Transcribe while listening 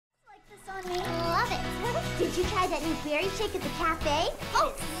Did you try that new berry shake at the cafe?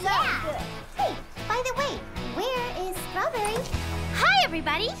 Oh, yeah. Good. Hey, by the way, where is Strawberry? Hi,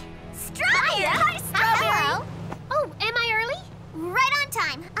 everybody. Strawberry. Hi, Strawberry. Hello. Oh, am I early? Right on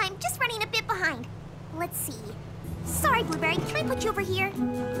time. I'm just running a bit behind. Let's see. Sorry, Blueberry. Can I put you over here?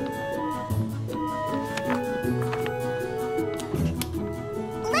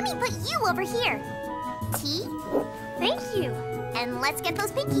 Let me put you over here. Tea? Thank you. And let's get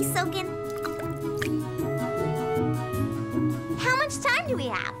those pinkies soaking. How much time do we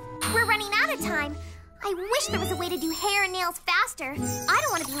have? We're running out of time. I wish there was a way to do hair and nails faster. I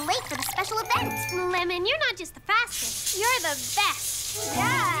don't want to be late for the special event. Lemon, you're not just the fastest. You're the best.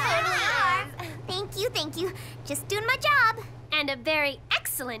 Yeah. Thank you, thank you. Just doing my job. And a very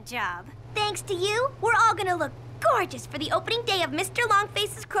excellent job. Thanks to you, we're all gonna look gorgeous for the opening day of Mr.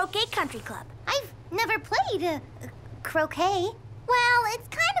 Longface's Croquet Country Club. I've never played croquet. Well, it's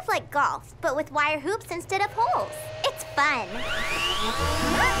kind of like golf, but with wire hoops instead of holes. It's fun.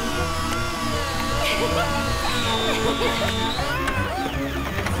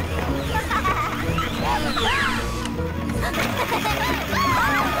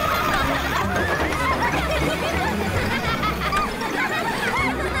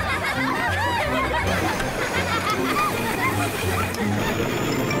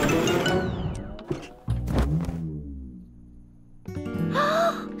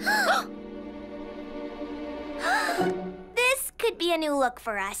 This could be a new look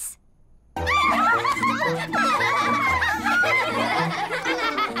for us. I'm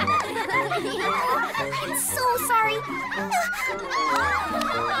so sorry.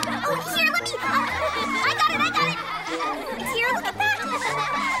 Oh, here, let me. I got it. Here, look at that.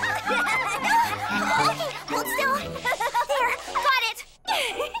 Okay, hold still. There, got it.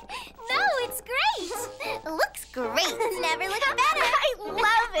 No, it's great. Looks great. Never looked better. I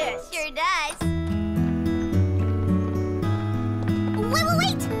love it. Sure does.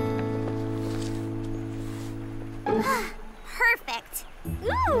 Wait. Perfect.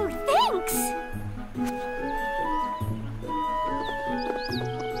 Ooh, thanks.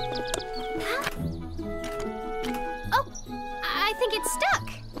 Oh, I think it's stuck.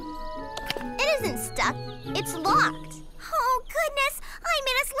 It isn't stuck. It's locked. Oh, goodness. 5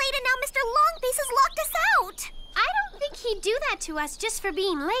 minutes late and now Mr. Longface has locked us out. I don't think he'd do that to us just for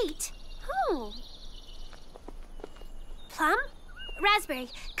being late. Oh. Plum? Raspberry,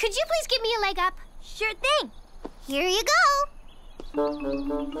 could you please give me a leg up? Sure thing. Here you go.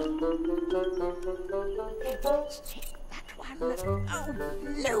 Let's take that one. Oh,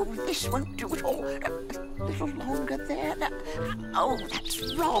 no, this won't do at all. A little longer there. Oh,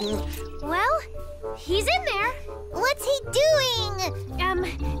 that's wrong. Well, he's in there. What's he doing?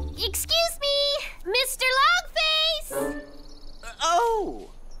 Excuse me, Mr. Longface. Oh.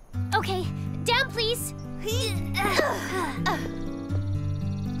 Okay, down please.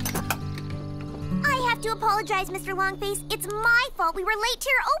 I have to apologize, Mr. Longface. It's my fault we were late to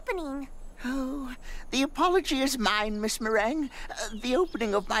your opening. Oh, the apology is mine, Miss Meringue. The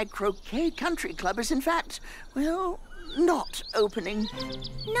opening of my Croquet Country Club is, in fact, well, not opening.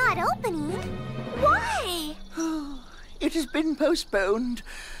 Not opening? Why? It has been postponed,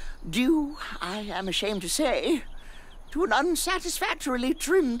 due, I am ashamed to say, to an unsatisfactorily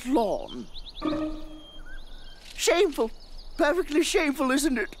trimmed lawn. Shameful. Perfectly shameful,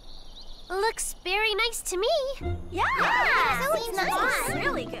 isn't it? Looks very nice to me. Yeah, so it's nice.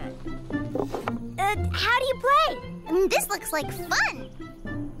 Really good. How do you play? This looks like fun.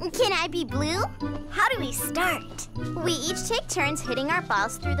 Can I be blue? How do we start? We each take turns hitting our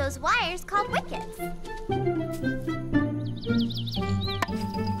balls through those wires called wickets.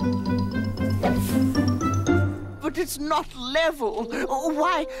 But it's not level. Oh,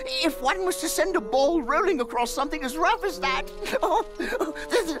 why, if one was to send a ball rolling across something as rough as that,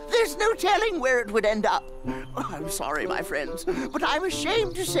 there's no telling where it would end up. Oh, I'm sorry, my friends, but I'm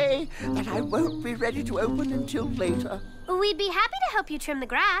ashamed to say that I won't be ready to open until later. We'd be happy to help you trim the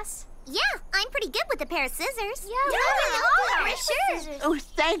grass. Yeah, I'm pretty good with a pair of scissors. Sure. Oh,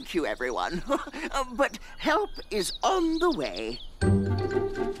 thank you, everyone. But help is on the way.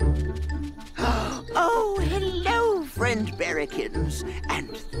 Oh, hello, friend Berrykins,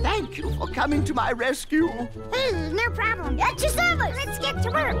 and thank you for coming to my rescue. No problem. At your service. Let's get to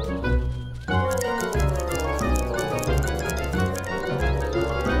work.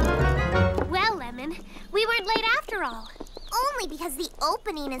 Well, Lemon, we weren't late after all. Only because the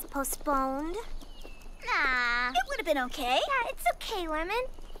opening is postponed. Nah. It would have been okay. Yeah, it's okay, Lemon.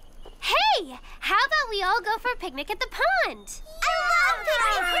 Hey, how about we all go for a picnic at the pond? I love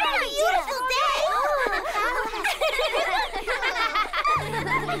picnic. Beautiful day.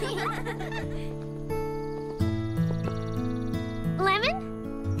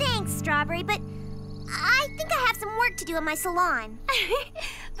 Strawberry, but I think I have some work to do in my salon.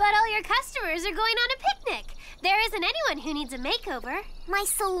 But all your customers are going on a picnic. There isn't anyone who needs a makeover. My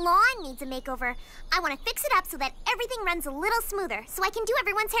salon needs a makeover. I want to fix it up so that everything runs a little smoother, so I can do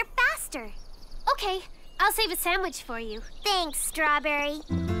everyone's hair faster. Okay, I'll save a sandwich for you. Thanks, Strawberry.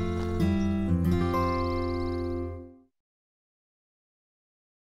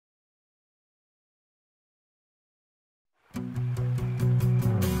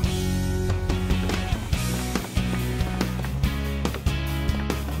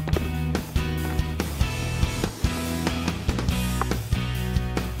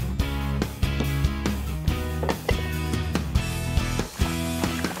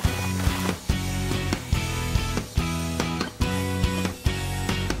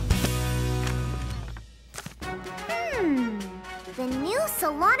 The new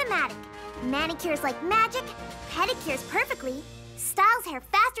Salon-O-Matic. Manicures like magic, pedicures perfectly, styles hair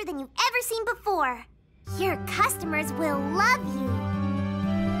faster than you've ever seen before. Your customers will love you.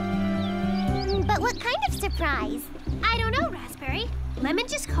 But what kind of surprise? I don't know, Raspberry. Lemon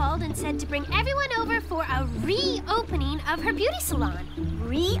just called and said to bring everyone over for a reopening of her beauty salon.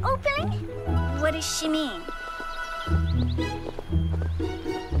 Reopening? What does she mean?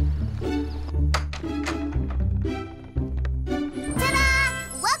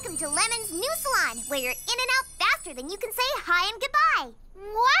 To Lemon's new salon, where you're in and out faster than you can say hi and goodbye.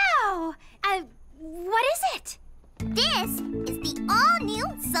 Wow! What is it? This is the all-new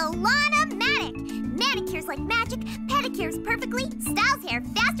Salon-O-Matic. Manicures like magic, pedicures perfectly, styles hair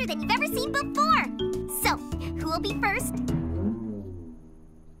faster than you've ever seen before. So, who will be first?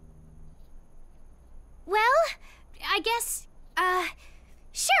 Well, I guess,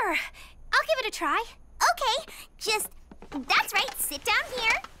 sure. I'll give it a try. Okay, that's right, sit down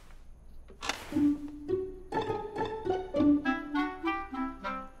here.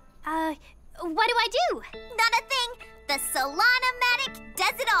 What do I do? Not a thing. The Salon-O-Matic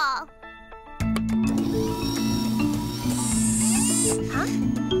does it all. Huh?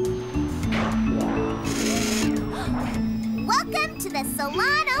 Welcome to the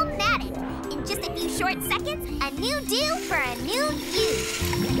Salon-O-Matic. In just a few short seconds, a new do for a new you.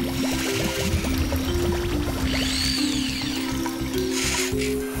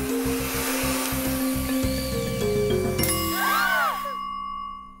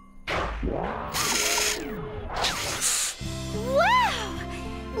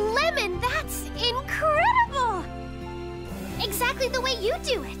 Exactly the way you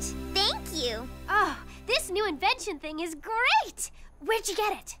do it. Thank you. Oh, this new invention thing is great. Where'd you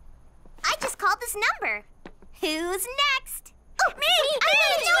get it? I just called this number. Who's next? Oh, me! Me!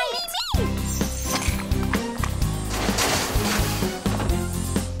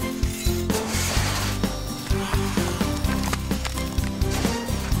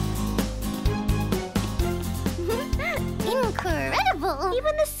 Incredible!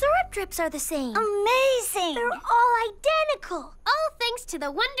 Even the syrup drips are the same. Amazing! They're all identical. All thanks to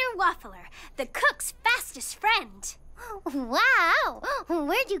the Wonder Waffler, the cook's fastest friend. Wow!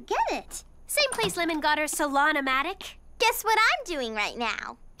 Where'd you get it? Same place Lemon got her Salon-O-Matic. Guess what I'm doing right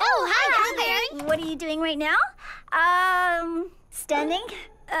now? Oh, hi, Raspberry. What are you doing right now? Standing?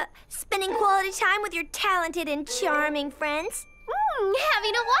 Spending quality time with your talented and charming friends.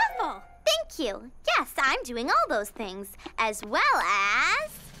 Having a waffle. Thank you. Yes, I'm doing all those things, as well as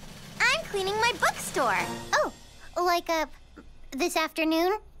I'm cleaning my bookstore. Oh, like this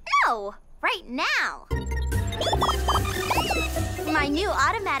afternoon? No, right now. My new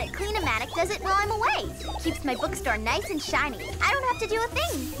automatic clean-o-matic does it while I'm away. Keeps my bookstore nice and shiny. I don't have to do a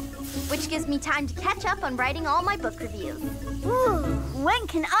thing, which gives me time to catch up on writing all my book reviews. Ooh, when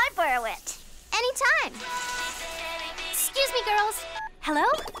can I borrow it? Anytime. Excuse me, girls. Hello?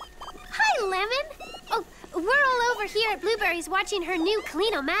 Hi, Lemon. Oh, we're all over here at Blueberry's watching her new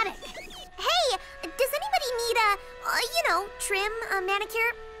clean-o-matic. Hey, does anybody need trim, a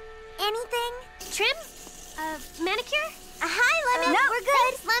manicure, anything? Trim? Manicure? Hi, Lemon. No, we're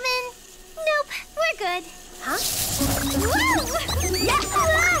good. Lemon. Nope, we're good. Huh? Yeah.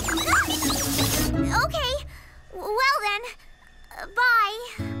 Okay. Well then, bye,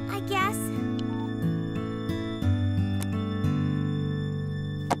 I guess.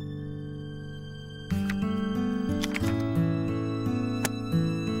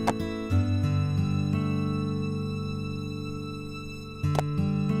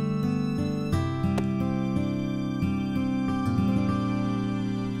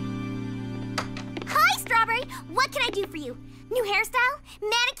 What can I do for you? New hairstyle?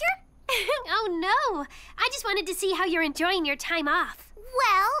 Manicure? Oh, no. I just wanted to see how you're enjoying your time off.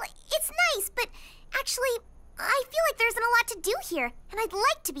 Well, it's nice, but actually, I feel like there isn't a lot to do here. here, and I'd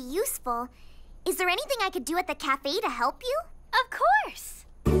like to be useful. Is there anything I could do at the cafe to help you? Of course.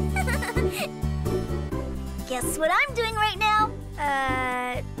 Guess what I'm doing right now?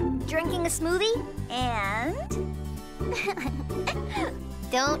 Drinking a smoothie and...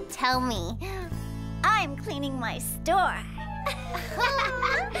 Don't tell me. I'm cleaning my store.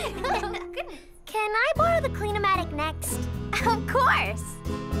 Can I borrow the Clean-O-Matic next? Of course.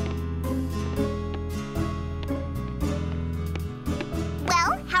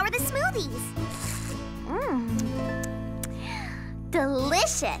 Well, how are the smoothies?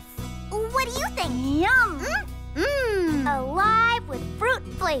 Delicious. What do you think? Yum! Alive with fruit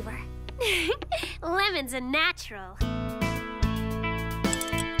flavor. Lemon's a natural.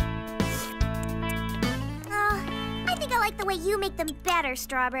 I think I like the way you make them better,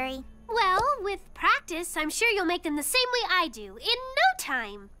 Strawberry. Well, with practice, I'm sure you'll make them the same way I do, in no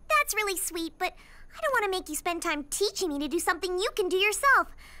time. That's really sweet, but I don't want to make you spend time teaching me to do something you can do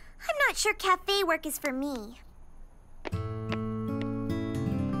yourself. I'm not sure cafe work is for me.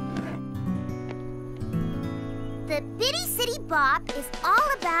 The Bitty City Bop is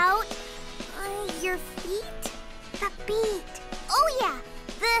all about your feet. The beat. Oh yeah,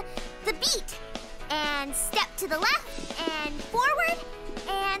 the beat. And step to the left and forward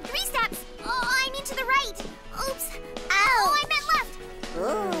and 3 steps. Oh, I mean to the right. Oops. Ow. Oh, I meant left.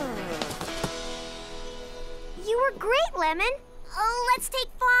 You were great, Lemon. Oh, let's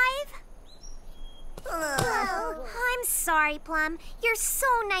take 5. Oh, I'm sorry, Plum. You're so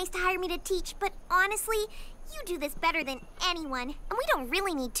nice to hire me to teach, but honestly, you do this better than anyone, and we don't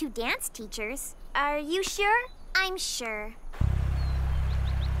really need 2 dance teachers. Are you sure? I'm sure.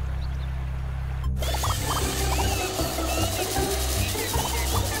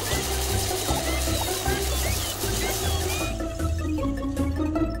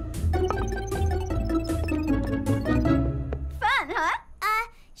 Fun, huh?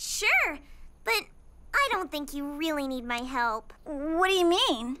 Sure, but I don't think you really need my help. What do you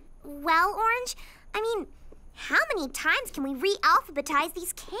mean? Well, Orange, I mean, how many times can we re-alphabetize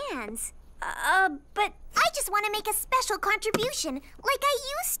these cans? But I just want to make a special contribution, like I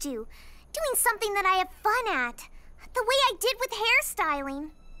used to. Doing something that I have fun at. The way I did with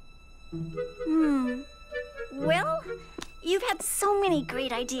hairstyling. Well, you've had so many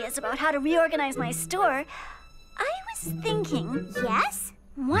great ideas about how to reorganize my store. I was thinking, Yes?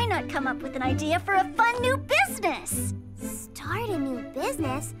 why not come up with an idea for a fun new business? Start a new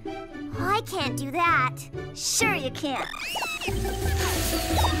business? I can't do that. Sure you can.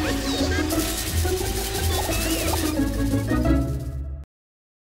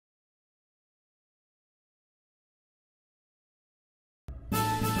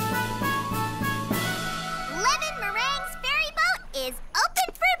 Lemon Meringue's ferry boat is open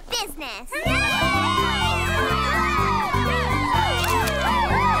for business.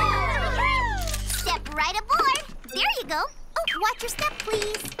 Step right aboard. There you go. Oh, watch your step,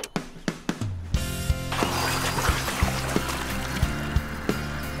 please.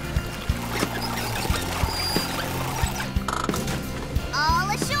 All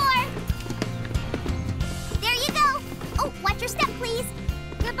ashore. There you go. Oh, watch your step, please.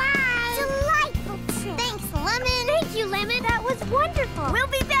 Goodbye. Delightful trip. Thanks, Lemon. Thank you, Lemon. That was wonderful. We'll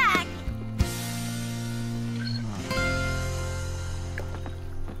be back.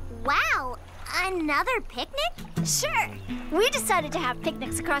 Wow, another picnic? Sure. We decided to have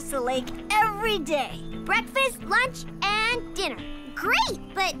picnics across the lake every day. Breakfast, lunch, and dinner.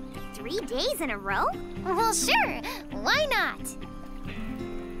 Great, but 3 days in a row? Well, sure. Why not?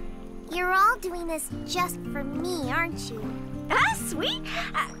 You're all doing this just for me, aren't you? Sweet.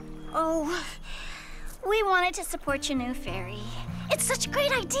 We wanted to support your new ferry. It's such a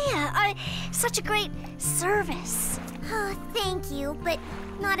great idea. Such a great service. Oh, thank you, but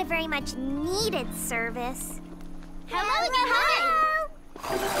not a very much needed service. Hello again.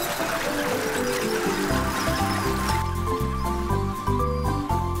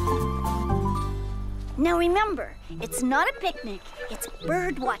 Now remember, it's not a picnic, it's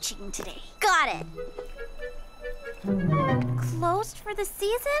bird watching today. Got it. Closed for the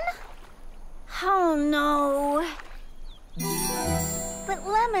season? Oh no. But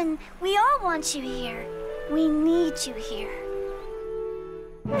Lemon, we all want you here. We need you here.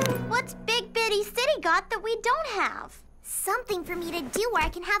 What's Big Bitty City got that we don't have? Something for me to do where I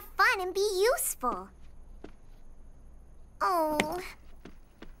can have fun and be useful. Oh,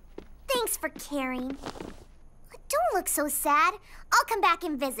 thanks for caring. Don't look so sad. I'll come back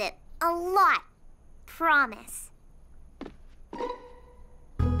and visit. A lot. Promise.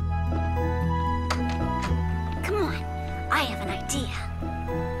 Come on, I have an idea.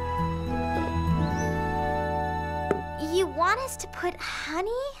 You want want us to put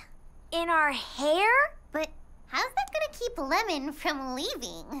honey in our hair? But how's that gonna keep Lemon from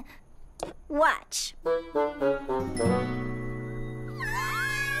leaving? Watch. Lemon!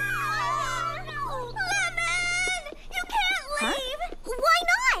 You can't leave! Huh? Why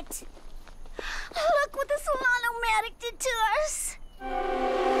not? Look what the salon-o-matic did to us.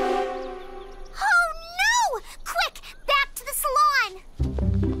 Oh no! Quick, back to the salon!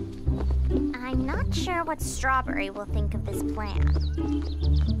 I'm not sure what Strawberry will think of this plan.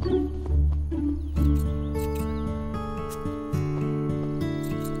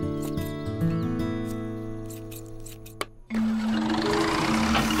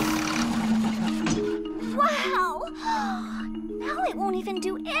 Wow! Now it won't even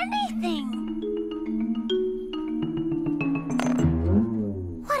do anything.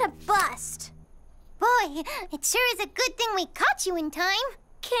 What a bust! Boy, it sure is a good thing we caught you in time.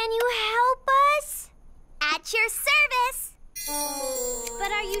 Can you help us? At your service!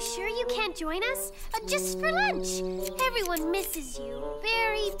 But are you sure you can't join us? Just for lunch. Everyone misses you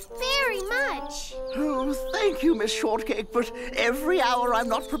very, very much. Oh, thank you, Miss Shortcake, but every hour I'm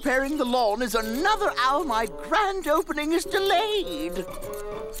not preparing the lawn is another hour my grand opening is delayed.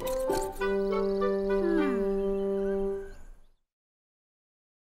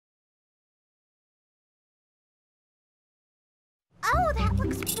 Oh, that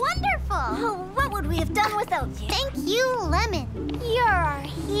looks wonderful! Oh, what would we have done without you? Thank you, Lemon. You're our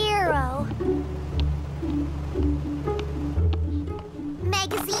hero.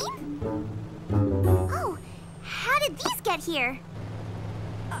 Magazine? Oh, how did these get here?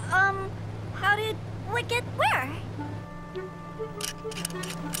 How did we get where?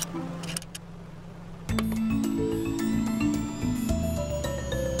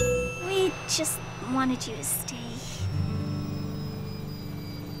 We just wanted you to stay.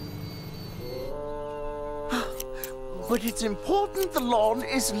 But it's important the lawn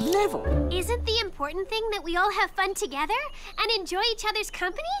is level. Isn't the important thing that we all have fun together and enjoy each other's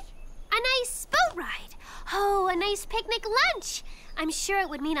company? A nice boat ride. Oh, a nice picnic lunch. I'm sure it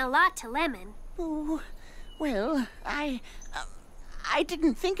would mean a lot to Lemon. Oh, well, I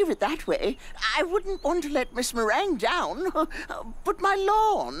didn't think of it that way. I wouldn't want to let Miss Meringue down. But my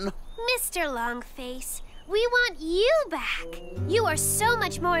lawn. Mr. Longface, we want you back. You are so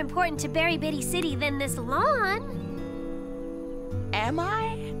much more important to Berry Bitty City than this lawn. Am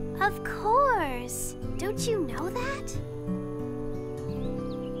I? Of course. Don't you know that?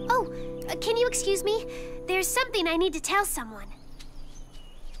 Oh, can you excuse me? There's something I need to tell someone.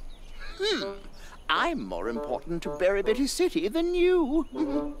 I'm more important to Berry Bitty City than you.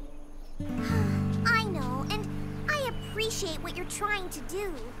 I know, and I appreciate what you're trying to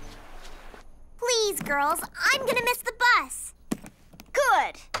do. Please, girls, I'm gonna miss the bus.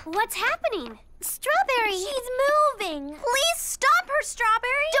 Good. What's happening? Strawberry! She's moving. Please stop her,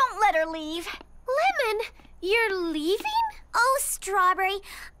 Strawberry. Don't let her leave. Lemon, you're leaving? Oh, Strawberry,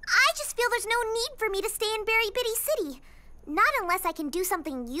 I just feel there's no need for me to stay in Berry Bitty City. Not unless I can do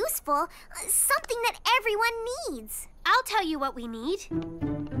something useful, something that everyone needs. I'll tell you what we need.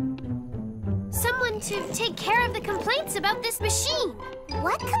 Someone to take care of the complaints about this machine.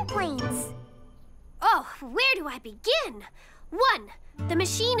 What complaints? Oh, where do I begin? 1, the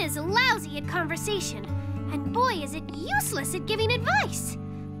machine is lousy at conversation, and boy, is it useless at giving advice.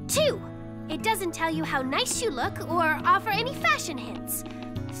 2, it doesn't tell you how nice you look or offer any fashion hints.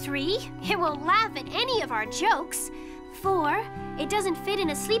 3, it won't laugh at any of our jokes. 4, it doesn't fit in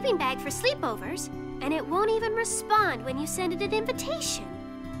a sleeping bag for sleepovers, and it won't even respond when you send it an invitation.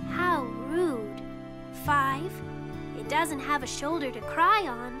 How rude. 5, it doesn't have a shoulder to cry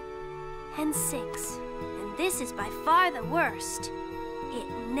on. And 6, and this is by far the worst, it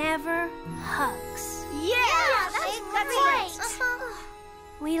never hugs. Yeah, that's right.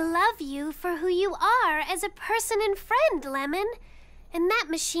 We love you for who you are as a person and friend, Lemon. And that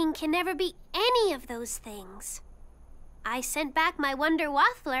machine can never be any of those things. I sent back my Wonder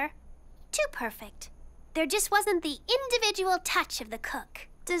Waffler. Too perfect. There just wasn't the individual touch of the cook.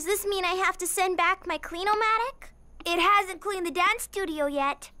 Does this mean I have to send back my Clean-O-Matic? It hasn't cleaned the dance studio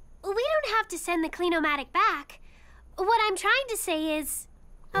yet. We don't have to send the Clean-O-Matic back. What I'm trying to say is,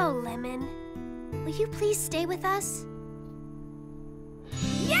 oh, Lemon, will you please stay with us?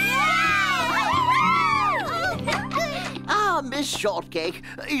 Ah, Miss Shortcake,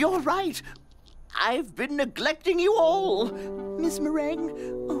 you're right. I've been neglecting you all. Miss Meringue,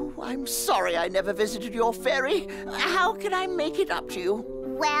 oh, I'm sorry I never visited your ferry. How can I make it up to you?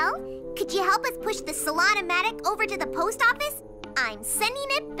 Well, could you help us push the Salon-O-Matic over to the post office? I'm sending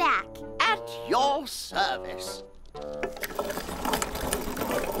it back. At your service. Oh,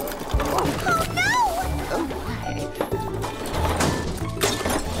 no! Oh, why?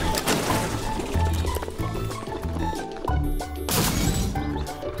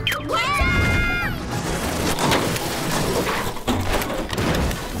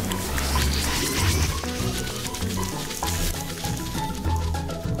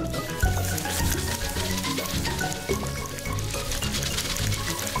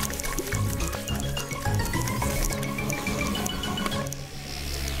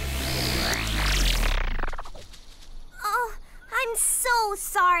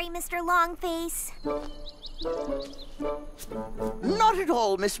 sorry, Mr. Longface. Not at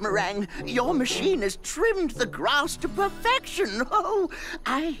all, Miss Meringue. Your machine has trimmed the grass to perfection. Oh,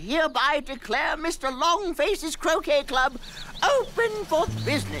 I hereby declare Mr. Longface's Croquet Club open for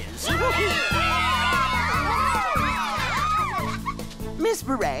business. Miss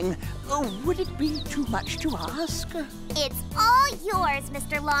Meringue, would it be too much to ask? It's all yours,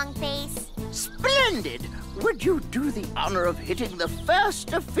 Mr. Longface. Splendid! Would you do the honor of hitting the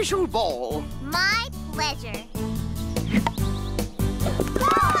first official ball? My pleasure.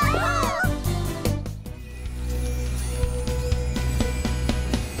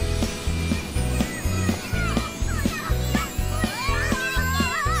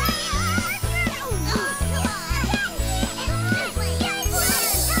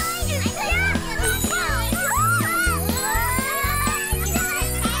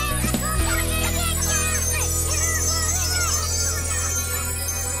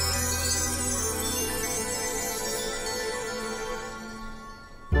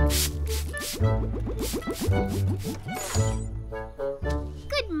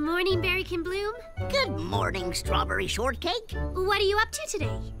 Good morning, Berrykin Bloom. Good morning, Strawberry Shortcake. What are you up to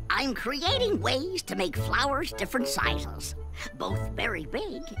today? I'm creating ways to make flowers different sizes, both very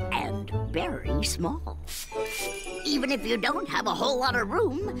big and very small. Even if you don't have a whole lot of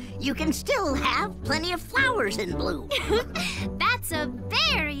room, you can still have plenty of flowers in bloom. That's a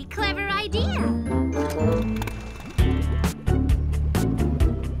very clever idea.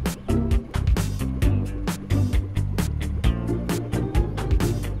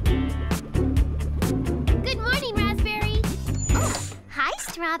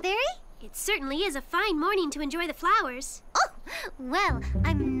 Strawberry? It certainly is a fine morning to enjoy the flowers. Oh, well,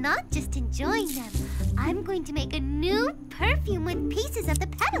 I'm not just enjoying them. I'm going to make a new perfume with pieces of the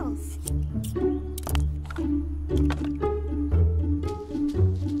petals.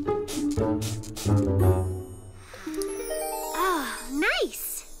 Oh,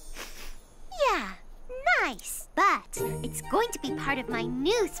 nice. Yeah, nice. But it's going to be part of my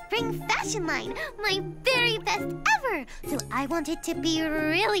new spring fashion line, my very best ever. So I want it to be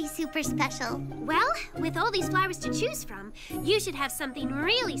really super special. Well, with all these flowers to choose from, you should have something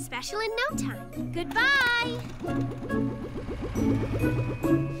really special in no time. Goodbye.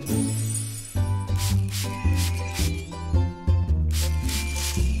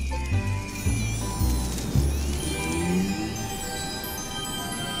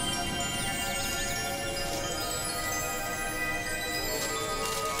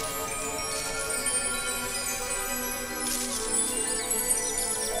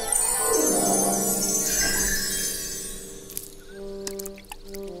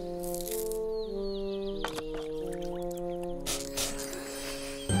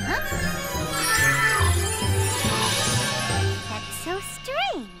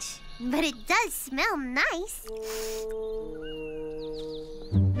 But it does smell nice.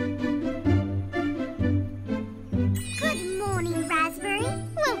 Good morning, Raspberry.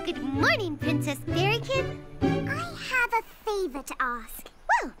 Well, good morning, Princess Berrykin. I have a favor to ask.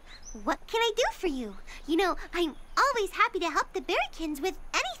 Well, what can I do for you? You know, I'm always happy to help the Berrykins with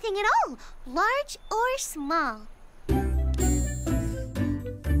anything at all, large or small.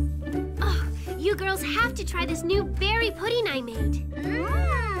 Oh, you girls have to try this new berry pudding I made.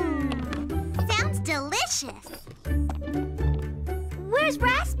 Sounds delicious. Where's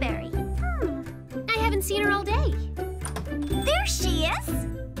Raspberry? I haven't seen her all day. There she is.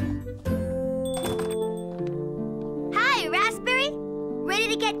 Hi, Raspberry. Ready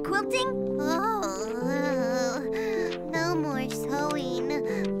to get quilting? Oh, no more sewing.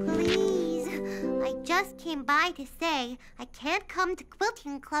 Please. I just came by to say I can't come to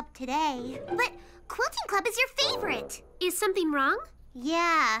Quilting Club today. But Quilting Club is your favorite. Is something wrong?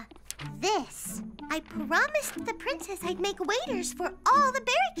 Yeah. This. I promised the princess I'd make waiters for all the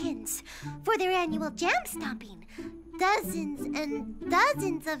Berrykins for their annual jam stomping. Dozens and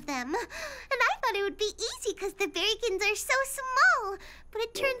dozens of them. And I thought it would be easy because the Berrykins are so small. But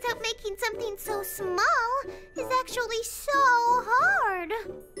it turns out making something so small is actually so hard.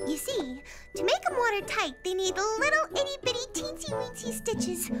 You see, to make them watertight, they need little itty-bitty teensy-weensy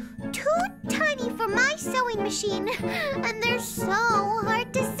stitches. Too tiny for my sewing machine. And they're so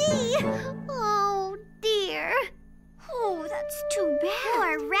hard to see. Oh, dear. Oh, that's too bad.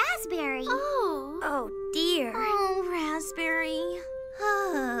 Poor Raspberry. Oh dear. Oh, Raspberry.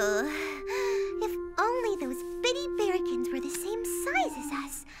 Oh, if only those bitty Berrykins were the same size as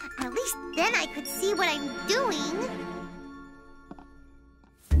us. At least then I could see what I'm doing.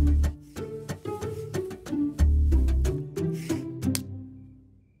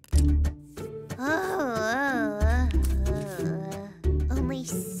 Only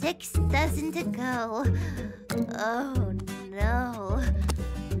to go. Oh, no.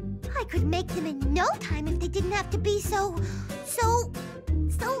 I could make them in no time if they didn't have to be so little.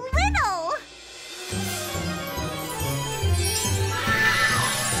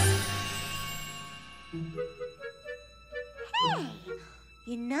 Hey,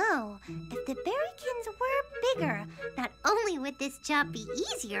 you know, if the berrykins were bigger, not only would this job be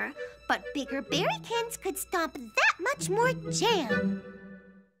easier, but bigger berrykins could stomp that much more jam.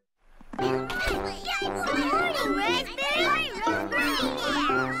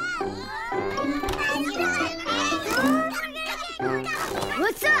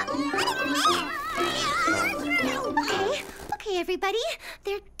 What's up? Okay, everybody.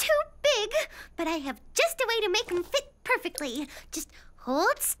 They're too big, but I have just a way to make them fit perfectly. Just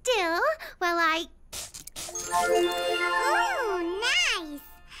hold still while I... Ooh, nice.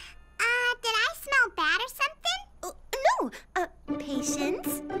 Did I smell bad or something? No,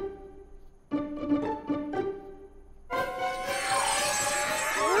 patience.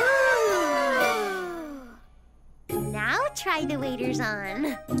 Ooh. Now try the waders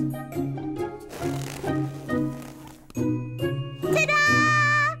on. Ta-da!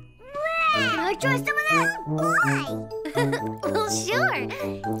 Can I try some of that? Why? Well, sure.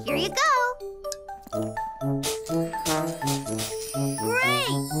 Here you go. Great!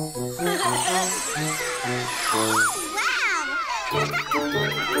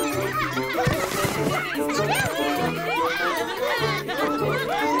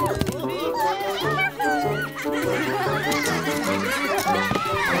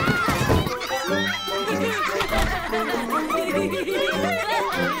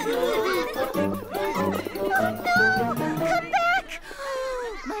 Come back!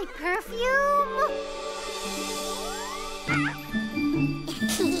 My perfume!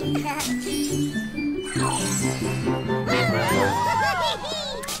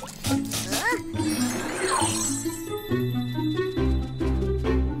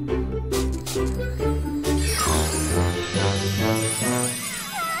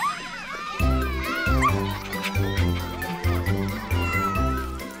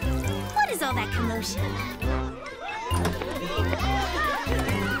 What is all that commotion?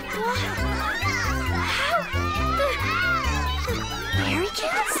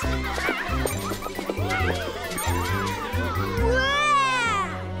 Berrykins? Wow!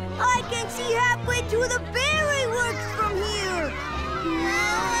 I can see halfway to the berry works from here.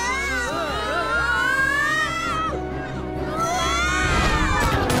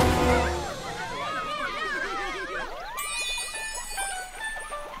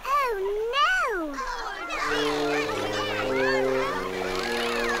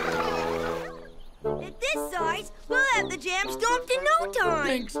 At this size, we'll have the jam stomped in no time.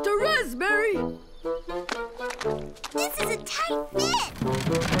 Thanks to Raspberry. This is a tight fit.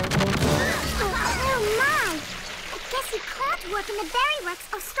 Oh, my. I guess you can't work in the berry works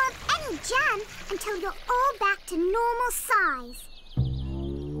or stomp any jam until you're all back to normal size.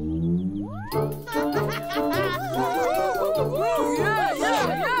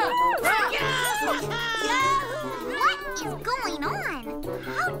 What is going on?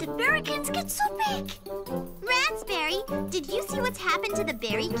 How did berrykins get so big? Raspberry, did you see what's happened to the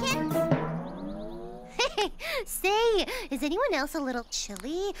berrykins? Hey, say, is anyone else a little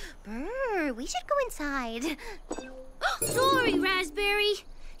chilly? Brr, we should go inside. Sorry, Raspberry.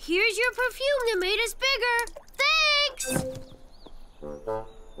 Here's your perfume that made us bigger. Thanks!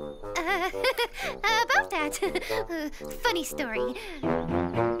 About that, funny story.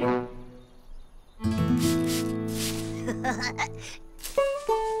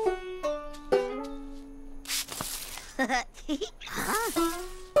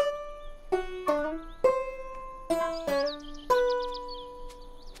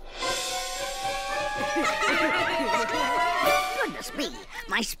 Goodness me,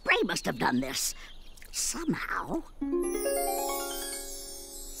 my spray must have done this. Somehow.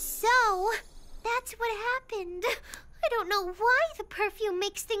 So, that's what happened. I don't know why the perfume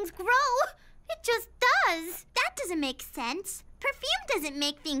makes things grow. It just does. That doesn't make sense. Perfume doesn't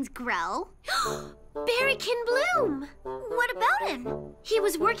make things grow. Berrykin Bloom! What about him? He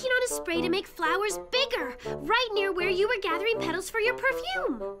was working on a spray to make flowers bigger, right near where you were gathering petals for your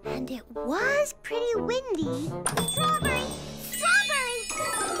perfume. And it was pretty windy. Strawberry! Strawberry!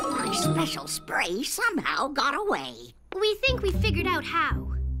 My special spray somehow got away. We think we figured out how.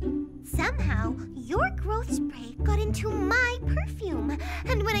 Somehow, your growth spray got into my perfume.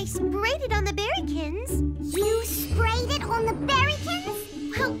 And when I sprayed it on the berrykins... You sprayed it on the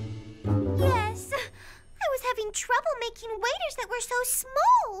berrykins? Well, yes. I was having trouble making waders that were so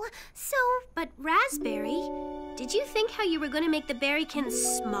small. So... But Raspberry, did you think how you were going to make the berrykins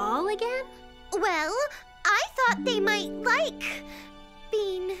small again? Well, I thought they might like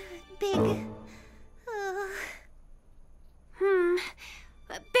being big.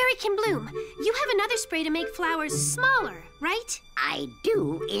 Berrykin Bloom, you have another spray to make flowers smaller, right? I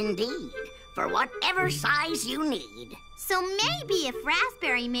do indeed, for whatever size you need. So maybe if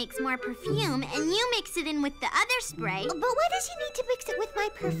Raspberry makes more perfume and you mix it in with the other spray... But why does he need to mix it with my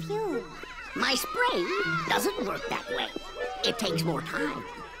perfume? My spray doesn't work that way. It takes more time.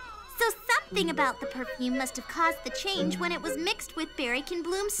 So something about the perfume must have caused the change when it was mixed with Berrykin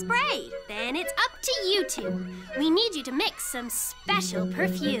Bloom's spray. Then it's up to you two. We need you to mix some special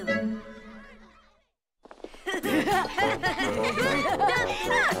perfume.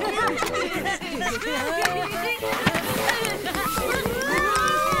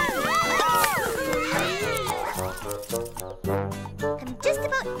 I'm just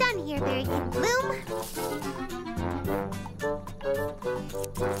about done here, Berrykin Bloom.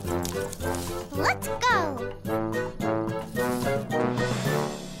 Let's go!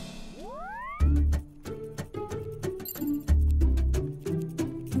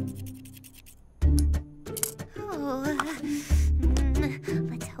 Oh,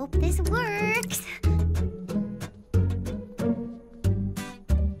 let's hope this works.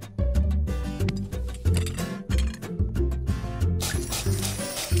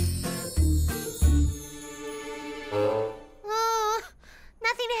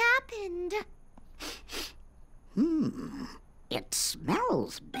 It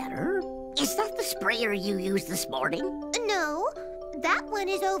smells better. Is that the sprayer you used this morning? No, that one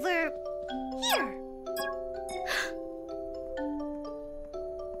is over here.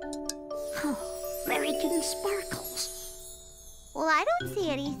 Berrykin sparkles. Well, I don't see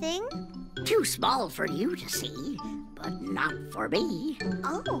anything. Too small for you to see, but not for me.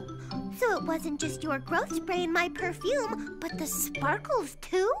 Oh, so it wasn't just your growth spray and my perfume, but the sparkles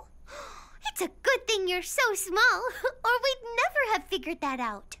too? It's a good thing you're so small, or we'd never have figured that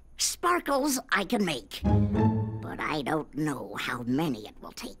out. Sparkles I can make, but I don't know how many it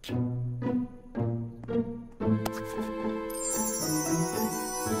will take.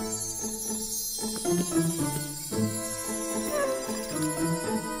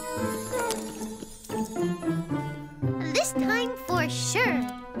 This time for sure.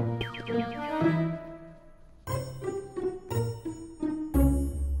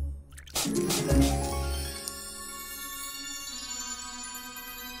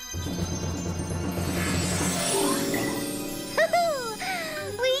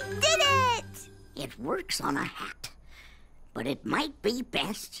 It works on a hat, but it might be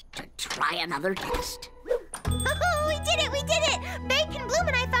best to try another test. Oh, we did it! We did it! Berrykin Bloom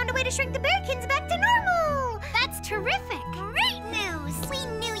and I found a way to shrink the berrykins back to normal! That's terrific! Great news! We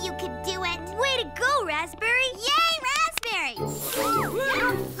knew you could do it! Way to go, Raspberry! Yay, Raspberry!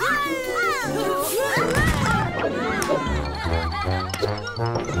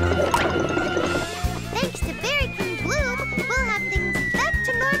 Thanks to Berrykin Bloom, we'll have things back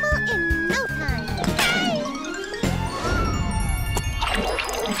to normal in no time.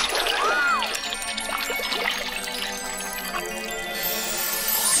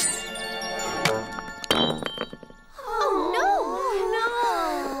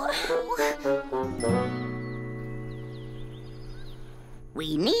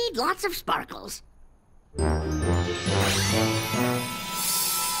 We need lots of sparkles.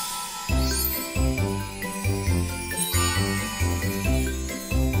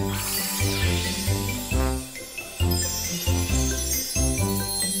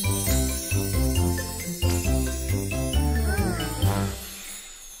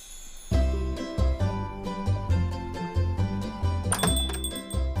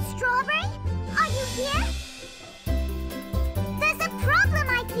 Strawberry, are you here? There's a problem,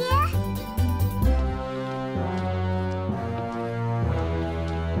 I fear.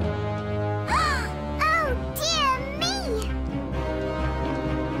 Oh, dear me!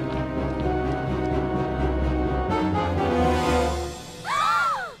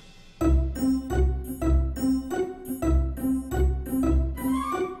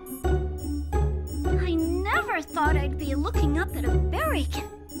 I never thought I'd be looking up at a berrykin.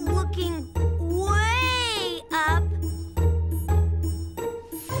 Looking way up.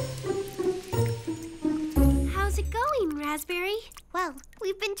 How's it going, Raspberry? Well,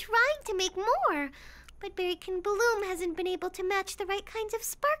 we've been trying to make more, but Berrykin Bloom hasn't been able to match the right kinds of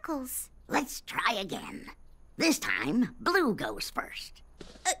sparkles. Let's try again. This time, Blue goes first.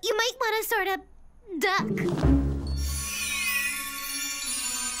 You might want to sort of duck.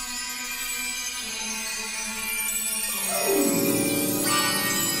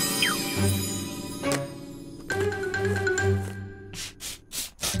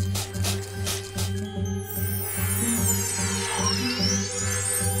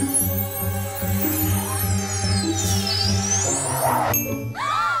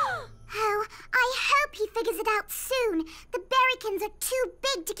 out soon. The berrykins are too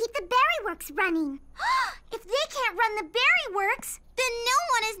big to keep the berry works running. If they can't run the berry works, then no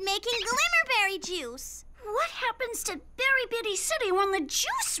one is making glimmerberry juice. What happens to Berry Bitty City when the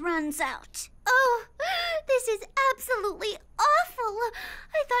juice runs out? Oh, this is absolutely awful.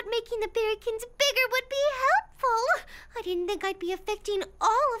 I thought making the berrykins bigger would be helpful. I didn't think I'd be affecting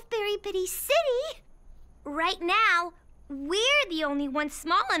all of Berry Bitty City. Right now, we're the only ones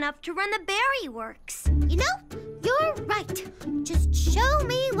small enough to run the berry works. You know, you're right. Just show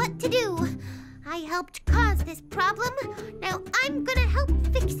me what to do. I helped cause this problem. Now I'm gonna help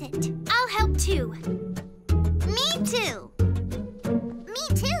fix it. I'll help too. Me too. Me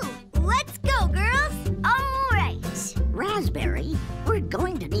too. Let's go, girls. All right. Raspberry, we're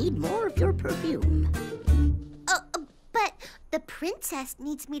going to need more of your perfume. But the princess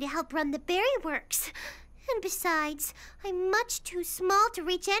needs me to help run the berry works. And besides, I'm much too small to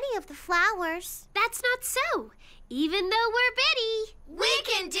reach any of the flowers. That's not so. Even though we're Bitty, we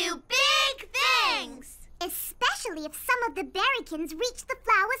can do big things. Especially if some of the berrykins reach the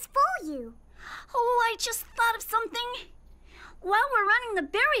flowers for you. Oh, I just thought of something. While we're running the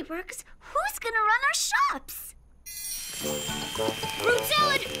berry works, who's gonna run our shops? Fruit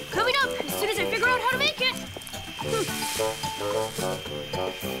salad coming up as soon as I figure out how to make it.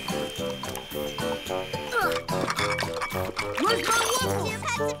 Where's my waffle? You've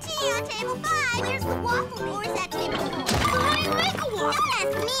had some tea on table 5. Where's the waffle? Or is that table 4? How do you make a waffle? Don't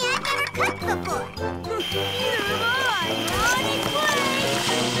ask me. I've never cooked before. Neither have I.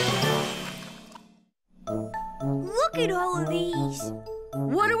 Look at all of these.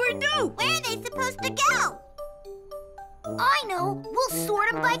 What do we do? Where are they supposed to go? I know. We'll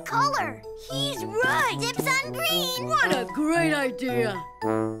sort them by color. He's right. Dibs on green. What a great idea!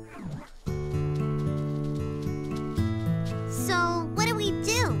 So, what do we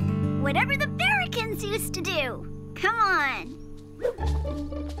do? Whatever the berrykins used to do. Come on.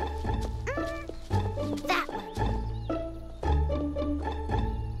 That one.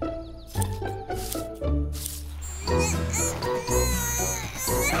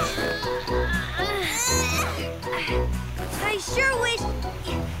 I sure wish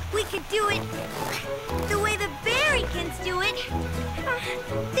we could do it the way the berrykins do it.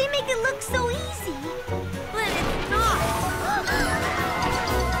 They make it look so easy, but it's not.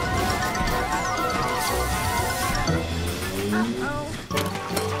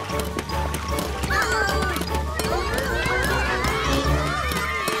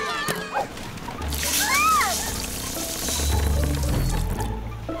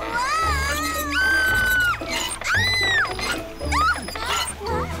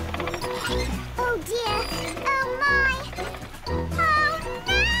 Oh dear. Oh my. Oh no!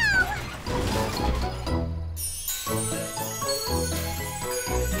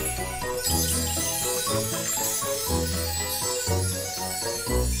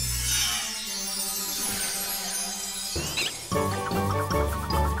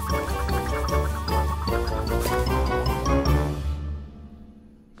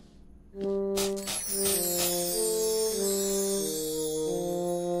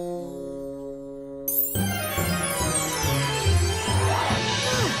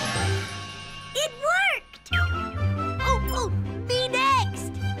 It worked! Oh, me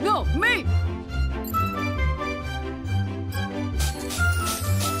next! No, me!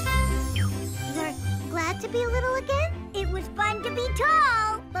 You're glad to be little again? It was fun to be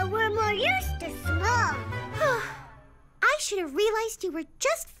tall, but we're more used to small. I should have realized you were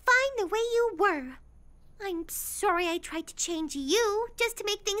just fine the way you were. I'm sorry I tried to change you just to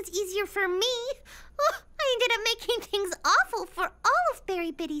make things easier for me. Oh, I ended up making things awful for all of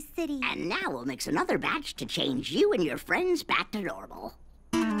Berry Bitty City. And now we'll mix another batch to change you and your friends back to normal.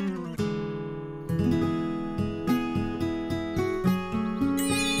 The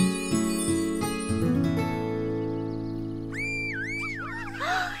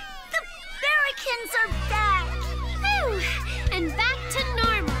berrykins are back. Phew! And back to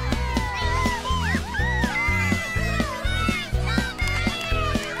normal.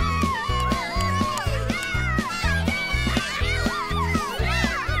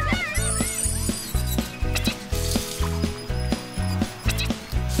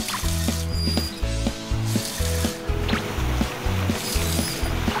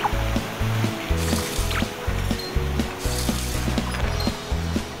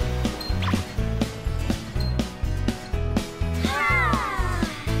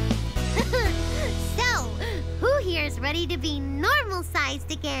 So, who here's ready to be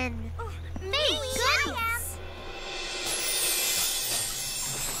normal-sized again? Me! Goodness!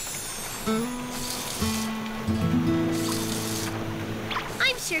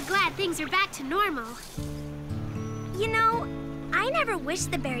 I'm sure glad things are back to normal. You know, I never wished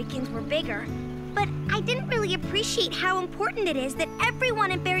the berrykins were bigger, but I didn't really appreciate how important it is that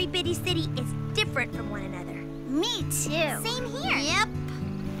everyone in Berry Bitty City is different from one another. Me too. Same here. Yep.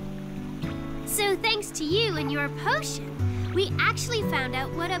 So thanks to you and your potion, we actually found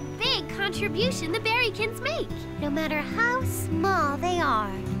out what a big contribution the berrykins make. No matter how small they are.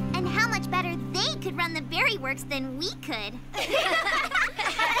 And how much better they could run the Berry Works than we could.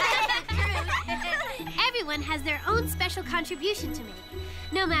 Everyone has their own special contribution to make,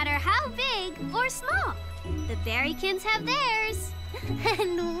 no matter how big or small. The berrykins have theirs.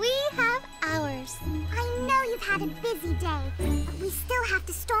 And we have ours. I know you've had a busy day, but we still have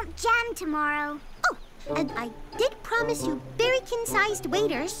to stomp Jam tomorrow. Oh, and I did promise you berrykin-sized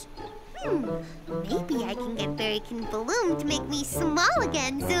waiters. Maybe I can get Berrykin Balloon to make me small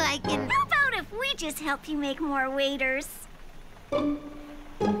again so I can... How about if we just help you make more waiters?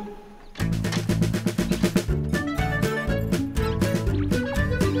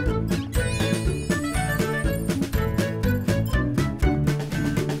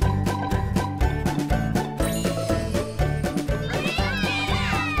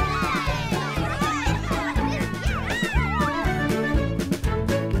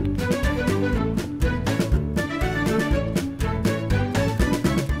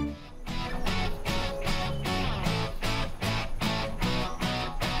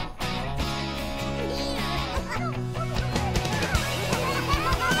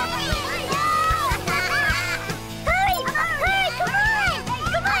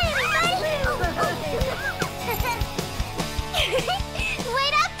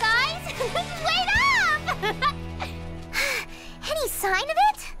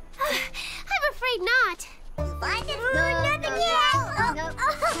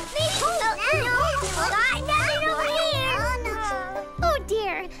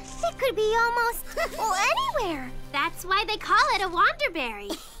 That's why they call it a Wanderberry.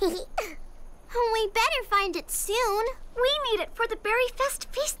 We better find it soon. We need it for the Berry Fest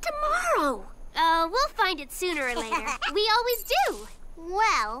feast tomorrow. We'll find it sooner or later. We always do.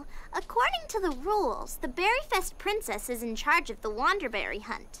 Well, according to the rules, the Berryfest princess is in charge of the Wanderberry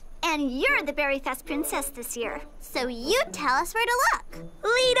hunt. And you're the Berryfest princess this year. So you tell us where to look.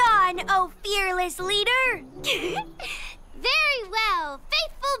 Lead on, oh fearless leader! Very well,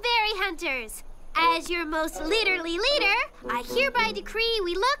 faithful berry hunters. As your most leaderly leader, I hereby decree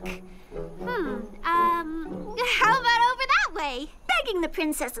we look... how about over that way? Begging the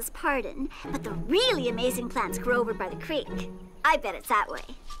princess's pardon, but the really amazing plants grow over by the creek. I bet it's that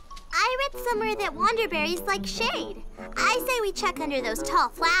way. I read somewhere that Wanderberries like shade. I say we check under those tall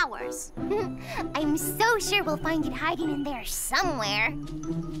flowers. I'm so sure we'll find it hiding in there somewhere.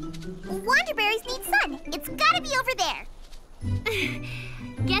 Wanderberries need sun. It's gotta be over there.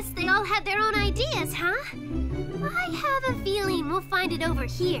 Guess they all had their own ideas, huh? I have a feeling we'll find it over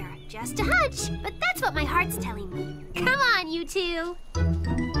here. Just a hunch, but that's what my heart's telling me. Come on, you two.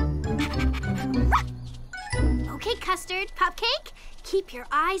 Okay, Custard, Pupcake, keep your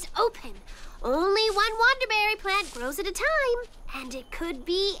eyes open. Only one Wanderberry plant grows at a time, and it could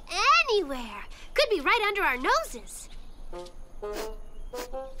be anywhere. Could be right under our noses.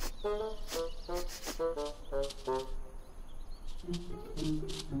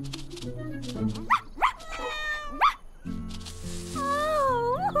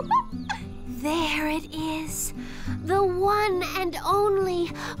 Oh, there it is. The one and only,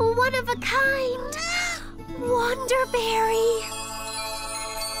 one of a kind, Wanderberry.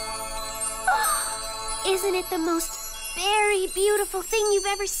 Oh, isn't it the most very beautiful thing you've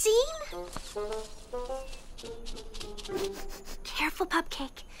ever seen? Careful,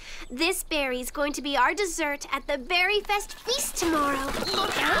 Pupcake. This berry's going to be our dessert at the Berryfest feast tomorrow.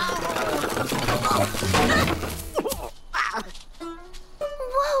 Look out!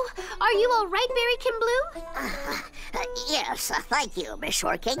 Whoa! Are you all right, Berrykin Blue? Yes, thank you, Miss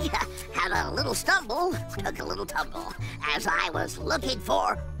Shortcake. Had a little stumble, took a little tumble, as I was looking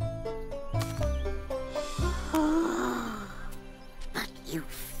for... But you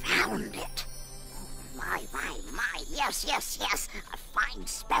found it. My, yes. A fine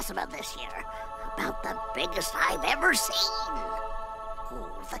specimen this year. About the biggest I've ever seen.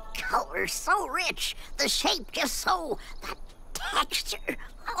 Oh, the color's so rich. The shape just so... That texture.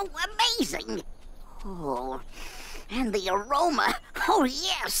 Oh, amazing. Oh, and the aroma. Oh,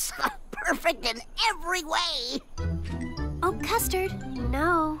 yes. Perfect in every way. Oh, Custard,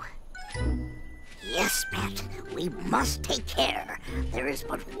 no. Yes, Pet, we must take care. There is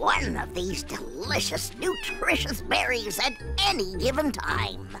but one of these delicious, nutritious berries at any given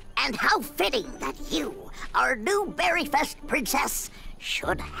time. And how fitting that you, our new Berryfest princess,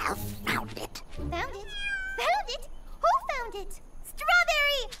 should have found it. Found it? Found it? found it!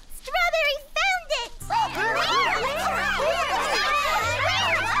 Strawberry! Strawberry found it!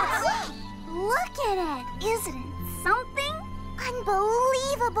 Look at it! Isn't it something?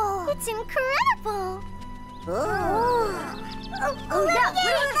 Unbelievable! It's incredible!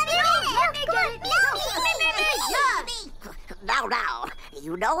 Now,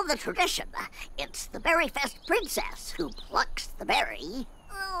 you know the tradition. It's the Berryfest princess who plucks the berry.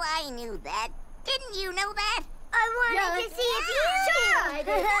 Oh, I knew that. Didn't you know that? I wanted to see if you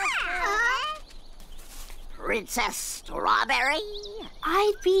did. Princess Strawberry?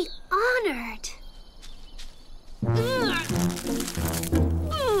 I'd be honored.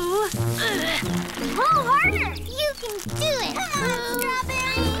 Pull harder! You can do it! Come on,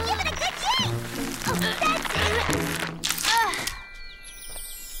 Strawberry! Give it a good shake! Oh, that's it!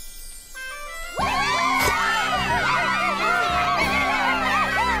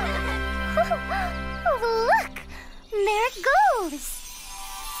 Oh, look! There it goes!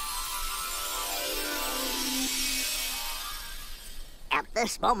 At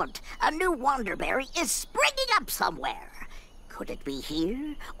this moment, a new Wonderberry is springing up somewhere. Could it be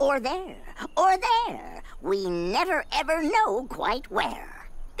here, or there, or there? We never ever know quite where.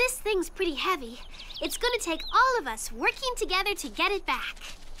 This thing's pretty heavy. It's gonna take all of us working together to get it back.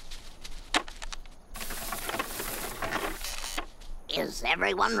 Is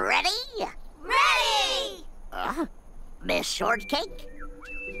everyone ready? Ready! Miss Shortcake?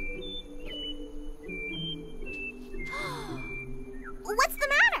 What's the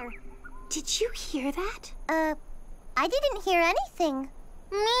matter? Did you hear that? I didn't hear anything.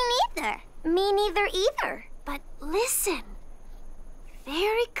 Me neither. Me neither either. But listen.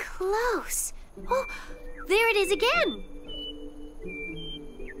 Very close. Oh, there it is again.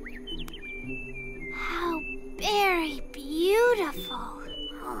 How very beautiful.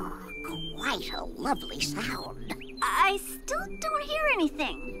 Oh, quite a lovely sound. I still don't hear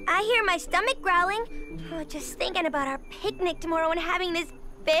anything. I hear my stomach growling. Oh, just thinking about our picnic tomorrow and having this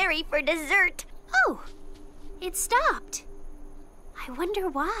berry for dessert. Oh, it stopped. I wonder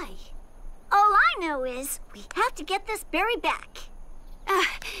why. All I know is we have to get this berry back.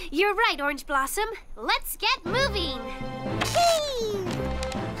 You're right, Orange Blossom. Let's get moving. Hey!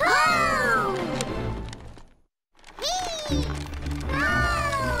 Ho! Hee! Ho!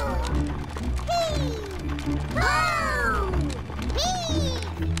 Hee! Ho! Hee!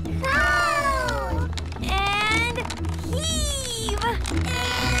 Ho! And heave!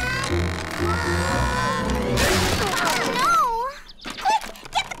 Oh, no! Quick,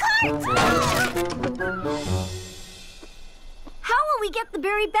 get the cart! How will we get the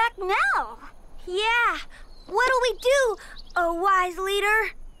berry back now? Yeah, what'll we do, oh wise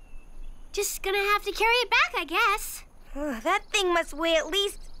leader? Just gonna have to carry it back, I guess. That thing must weigh at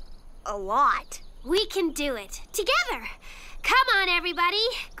least a lot. We can do it. Together. Come on, everybody.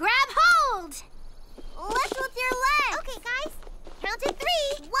 Grab hold. Lift with your legs. Okay, guys. Count to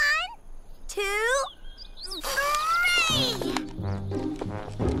 3. 1, 2, 3.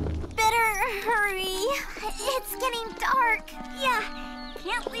 Better hurry. It's getting dark. Yeah,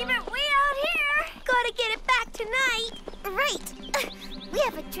 can't leave it way out here. Gotta get it back tonight. Right. We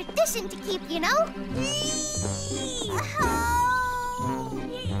have a tradition to keep, you know?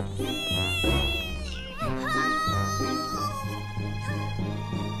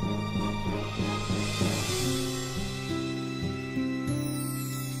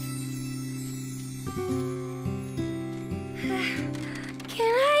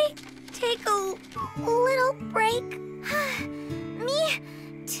 Can I take a little break? Me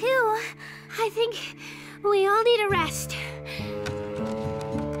too. I think we all need a rest.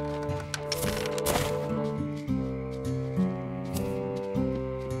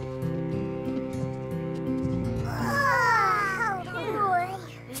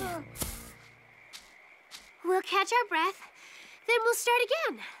 We'll catch our breath, then we'll start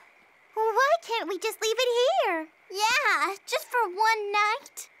again. Why can't we just leave it here? Yeah, just for one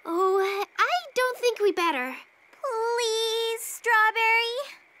night. Oh, I don't think we better. Please, Strawberry.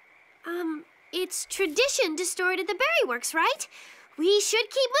 It's tradition to store it at the Berry Works, right? We should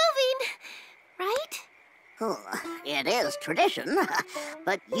keep moving, right? It is tradition,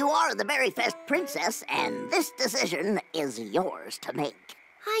 but you are the Berryfest princess, and this decision is yours to make.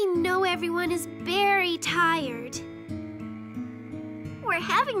 I know everyone is very tired. We're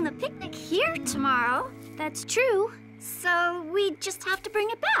having the picnic here tomorrow, That's true. so we just have to bring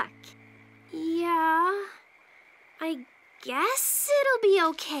it back. Yeah, I guess it'll be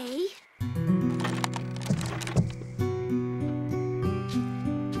okay.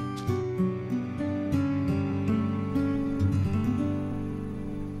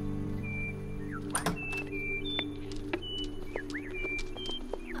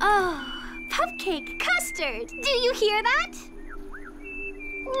 Oh, Pupcake Custard. Do you hear that?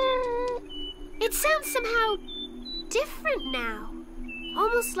 It sounds somehow different now.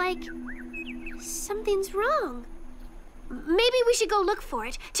 Almost like something's wrong. Maybe we should go look for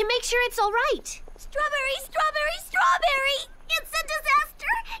it to make sure it's all right. Strawberry, strawberry, strawberry! It's a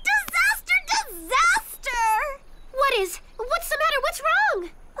disaster! Disaster, disaster! What's the matter? What's wrong?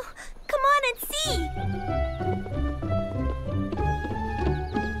 Oh, come on and see!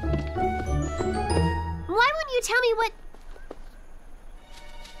 Why wouldn't you tell me what...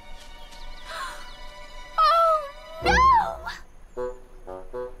 Oh, no!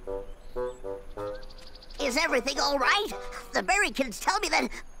 Is everything all right? The berry kids tell me that...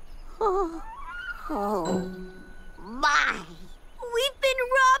 Oh, my. We've been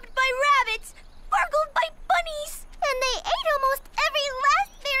robbed by rabbits, burgled by bunnies, And they ate almost every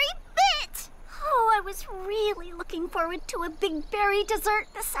last berry bit! oh, I was really looking forward to a big berry dessert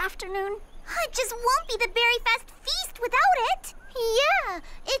this afternoon. It just won't be the Berry Fest feast without it! Yeah,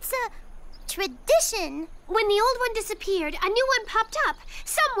 it's a tradition. When the old one disappeared, a new one popped up.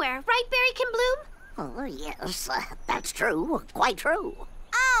 Somewhere, right, Berrykin Bloom? Oh, yes, that's true. Quite true.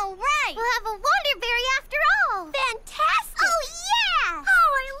 All right! We'll have a Wonderberry after all! Fantastic! Oh, yeah!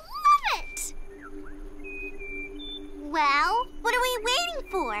 Oh, I love it! Well, what are we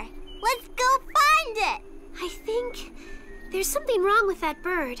waiting for? Let's go find it! I think there's something wrong with that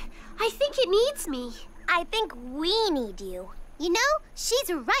bird. I think it needs me. I think we need you. You know,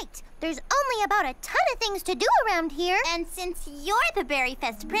 she's right. There's only about a ton of things to do around here. And since you're the Berry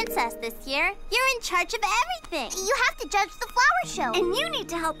Fest princess this year, you're in charge of everything. You have to judge the flower show. And you need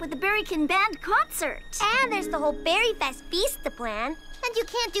to help with the Berrykin Band concert. And there's the whole Berry Fest feast to plan. And you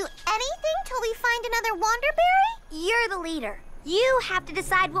can't do anything till we find another Wonderberry? You're the leader. You have to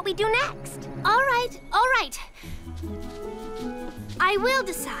decide what we do next. All right. I will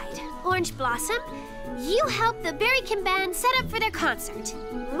decide. Orange Blossom, you help the Berrykin Band set up for their concert.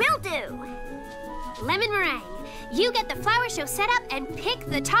 Will do. Lemon Meringue, you get the flower show set up and pick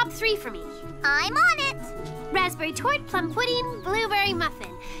the top 3 for me. I'm on it. Raspberry Tort, Plum Pudding, Blueberry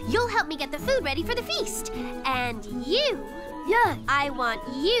Muffin. You'll help me get the food ready for the feast. And you, I want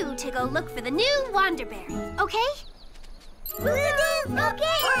you to go look for the new Wonderberry, okay? Okay.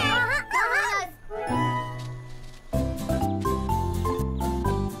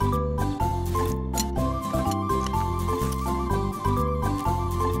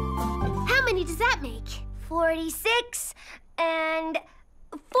 How many does that make? 46 and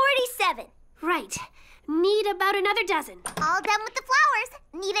 47. Right. Need about another dozen. All done with the flowers.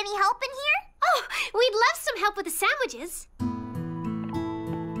 Need any help in here? Oh, we'd love some help with the sandwiches.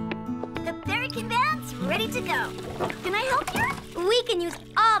 The Berrykin Band's ready to go. Can I help you? We can use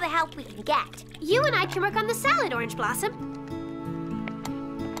all the help we can get. You and I can work on the salad, Orange Blossom.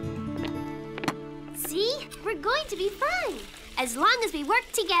 See? We're going to be fine. As long as we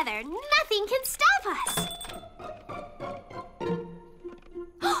work together, nothing can stop us.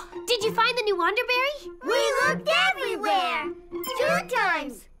 Did you find the new Wonderberry? We looked everywhere. 2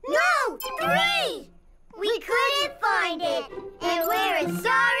 times. No, 3. We couldn't find it, and we're as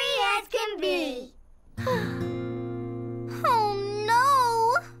sorry as can be. Oh,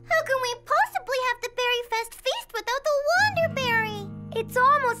 no. How can we possibly have the Berry Fest feast without the Wonderberry? It's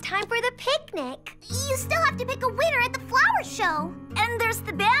almost time for the picnic. You still have to pick a winner at the flower show. And there's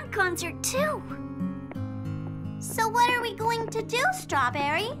the band concert, too. So what are we going to do,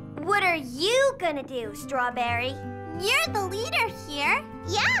 Strawberry? What are you gonna do, Strawberry? You're the leader here.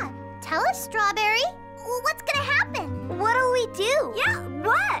 Yeah. Tell us, Strawberry. What's gonna happen? What'll we do? Yeah,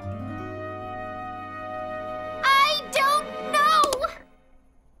 what? I don't know.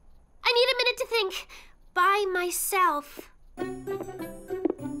 I need a minute to think. By myself.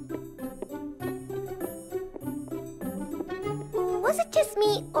 Was it just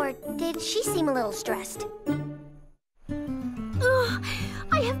me, or did she seem a little stressed? Ugh,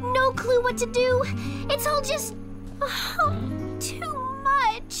 I have no clue what to do. It's all just too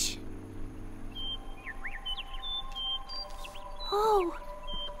much. Oh,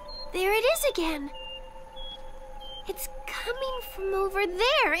 there it is again. It's coming from over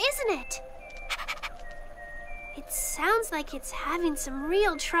there, isn't it? It sounds like it's having some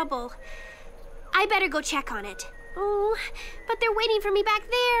real trouble. I better go check on it. Oh, but they're waiting for me back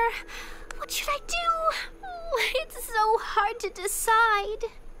there. What should I do? Oh, it's so hard to decide.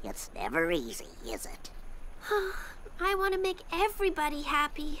 It's never easy, is it? I want to make everybody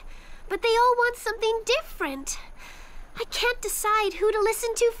happy, but they all want something different. I can't decide who to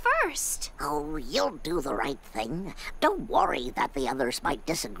listen to first. Oh, you'll do the right thing. Don't worry that the others might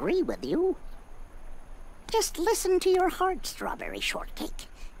disagree with you. Just listen to your heart, Strawberry Shortcake.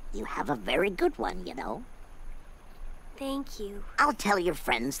 You have a very good one, you know. Thank you. I'll tell your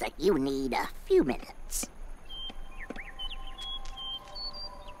friends that you need a few minutes.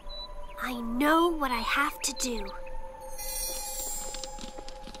 I know what I have to do.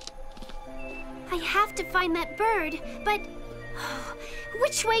 I have to find that bird, but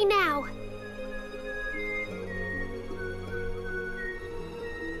which way now?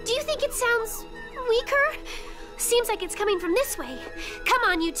 Do you think it sounds weaker? Seems like it's coming from this way. Come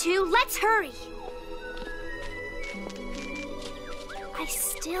on, you two, let's hurry. I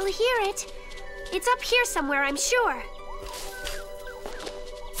still hear it. It's up here somewhere, I'm sure.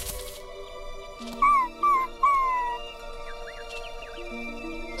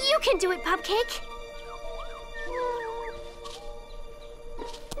 You can do it, Pupcake.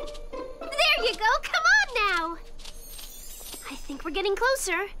 There you go, come on now. I think we're getting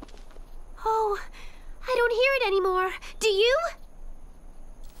closer. Oh, I don't hear it anymore. Do you?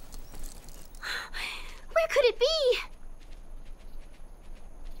 Where could it be?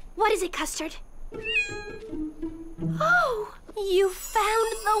 What is it, Custard? Oh, you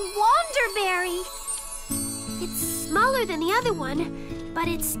found the Wanderberry. It's smaller than the other one, but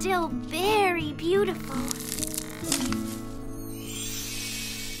it's still very beautiful.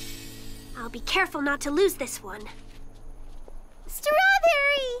 I'll be careful not to lose this one.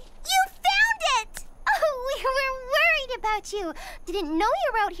 Strawberry! You found it! Oh, we were worried about you. Didn't know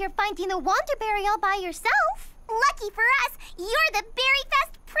you were out here finding the Wanderberry all by yourself. Lucky for us, you're the Berry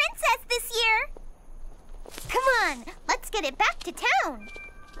Fest princess this year. Come on, let's get it back to town.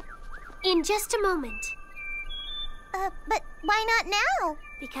 In just a moment. But why not now?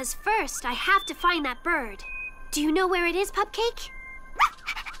 Because first, I have to find that bird. Do you know where it is, Pupcake?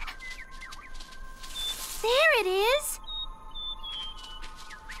 There it is!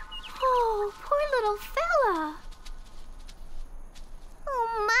 Oh, poor little fella. Oh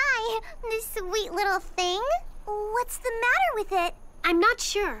my, this sweet little thing. What's the matter with it? I'm not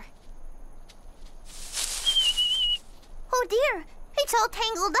sure. Oh dear, it's all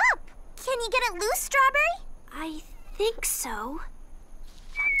tangled up. Can you get it loose, Strawberry? I think so.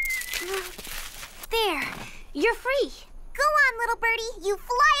 There, you're free. Go on, little birdie. You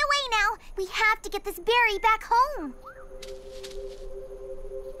fly away now. We have to get this berry back home.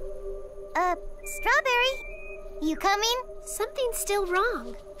 Strawberry, you coming? Something's still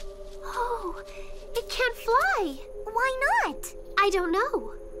wrong. Oh, it can't fly. Why not? I don't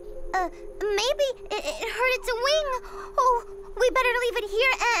know. Maybe it hurt its wing. Oh, we better leave it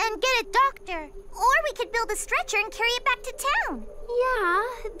here and get a doctor. Or we could build a stretcher and carry it back to town. Yeah,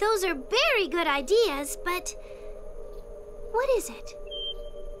 those are very good ideas, but what is it?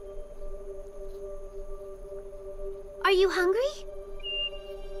 Are you hungry?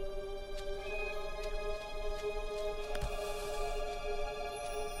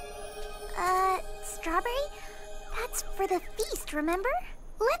 Strawberry? That's for the feast, remember?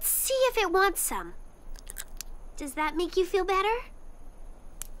 Let's see if it wants some. Does that make you feel better?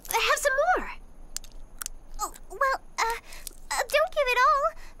 Have some more. Oh, well, don't give it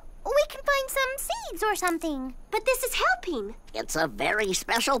all. We can find some seeds or something. But this is helping. It's a very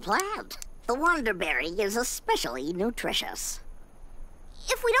special plant. The Wanderberry is especially nutritious.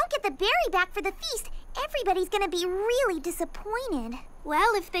 If we don't get the berry back for the feast, everybody's gonna be really disappointed.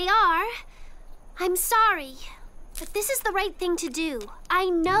 Well, if they are, I'm sorry. But this is the right thing to do. I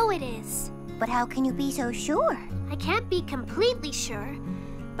know it is. But how can you be so sure? I can't be completely sure,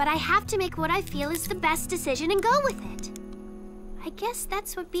 but I have to make what I feel is the best decision and go with it. I guess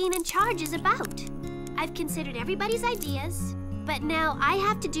that's what being in charge is about. I've considered everybody's ideas, but now I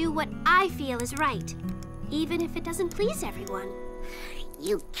have to do what I feel is right, even if it doesn't please everyone.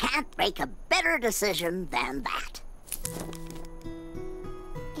 You can't make a better decision than that.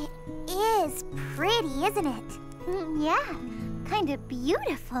 It is pretty, isn't it? Yeah, kind of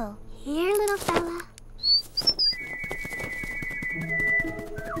beautiful. Here, little fella.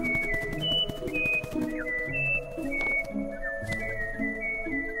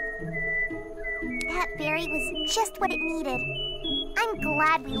 That berry was just what it needed. I'm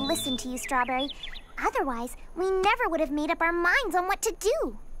glad we listened to you, Strawberry. Otherwise, we never would have made up our minds on what to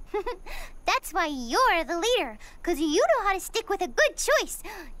do. That's why you're the leader, because you know how to stick with a good choice,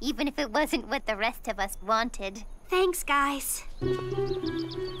 even if it wasn't what the rest of us wanted. Thanks, guys.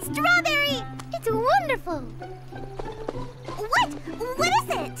 Strawberry! It's wonderful! What is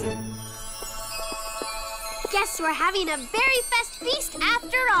it? Guess we're having a Berry Fest feast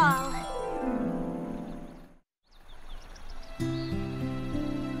after all.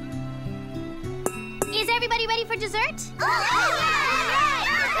 Is everybody ready for dessert?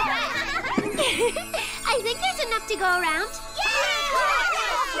 I think there's enough to go around. Yay!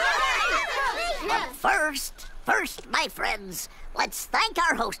 But first, my friends, let's thank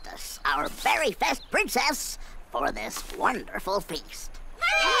our hostess, our Berry Fest princess, for this wonderful feast.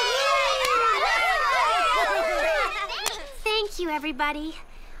 Thank you, everybody.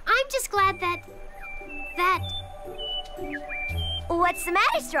 I'm just glad that... What's the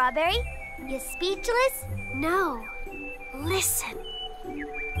matter, Strawberry? You speechless? No. Listen.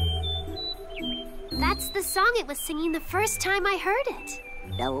 That's the song it was singing the first time I heard it.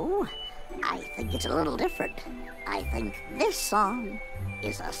 No, I think it's a little different. I think this song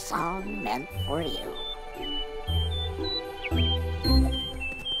is a song meant for you.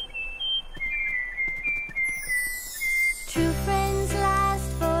 True friends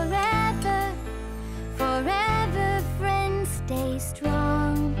last forever. Forever friends stay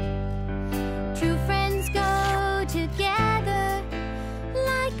strong. True friends go together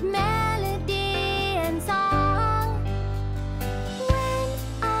like melody and song. When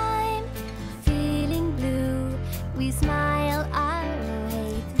I'm feeling blue, we smile our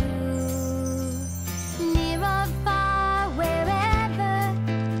way through. Near or far, wherever,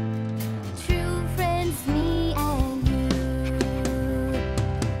 true friends, me and you.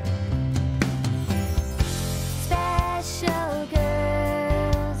 Special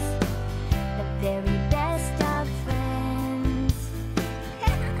girls, the very best of friends.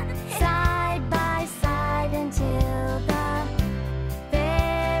 Side by side until the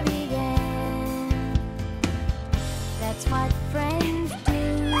very end. That's what friends do.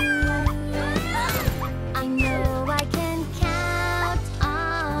 I know I can count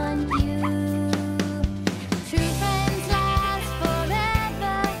on you. True friends last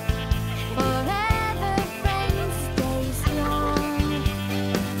forever. Forever friends stay strong.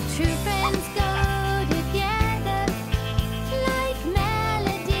 True friends go together like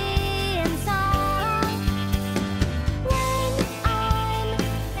melody and song. When I'm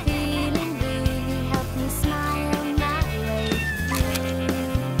feeling blue, you help me smile my way through.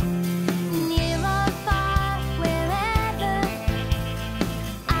 Near or far, wherever,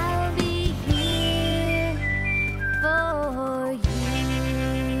 I'll be here for you.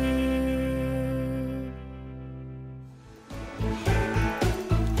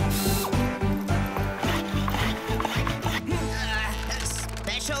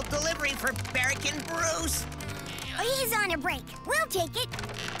 Special delivery for Barrick and Bruce. He's on a break. We'll take it.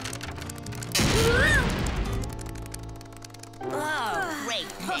 Oh, great,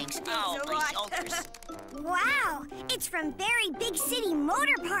 thanks. Oh, my shoulders. Wow, it's from Very Big City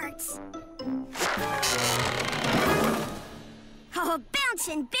Motor Parts. Oh,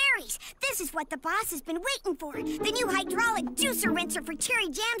 bouncing berries! This is what the boss has been waiting for. The new hydraulic juicer rinser for Cherry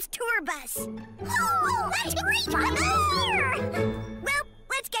Jam's tour bus. Oh, that's great! Well,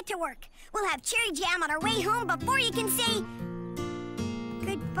 let's get to work. We'll have Cherry Jam on our way home before you can say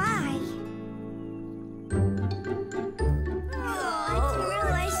goodbye. Oh, I didn't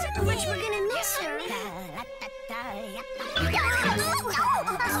realize how much we're gonna miss her.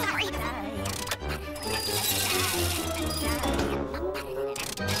 Sorry.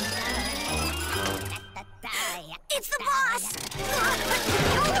 It's the boss!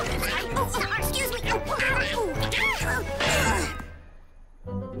 Excuse me!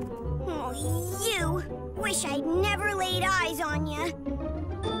 Oh, you! Wish I'd never laid eyes on you.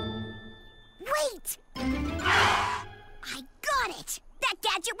 Wait! I got it! That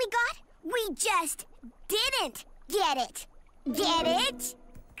gadget we got? We just didn't get it. Get it?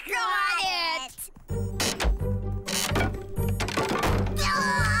 Got it!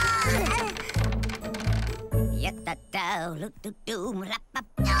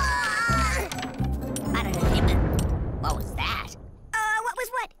 What was that? What was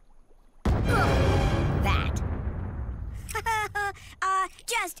what? That.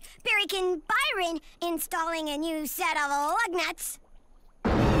 Just Barrick and Byron installing a new set of lug nuts.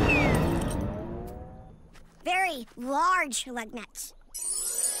 Very large lug nuts.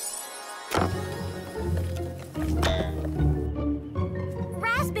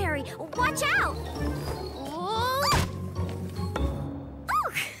 Raspberry, watch out!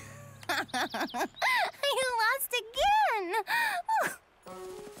 I lost again!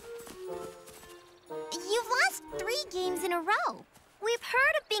 You've lost 3 games in a row. We've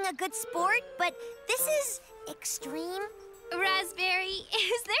heard of being a good sport, but this is extreme. Raspberry,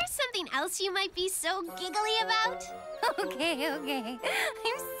 is there something else you might be so giggly about? Okay.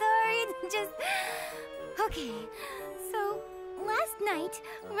 I'm sorry. Okay. So, last night,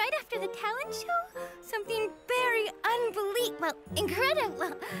 right after the talent show, something very unbelievable,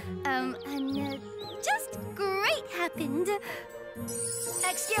 incredible, just great happened.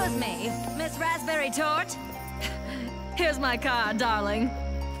 Excuse me, Miss Raspberry Tort. Here's my card, darling.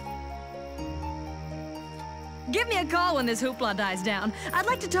 Give me a call when this hoopla dies down. I'd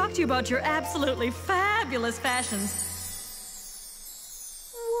like to talk to you about your absolutely fabulous fashions.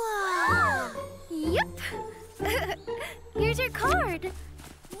 Whoa! Yep. Here's your card.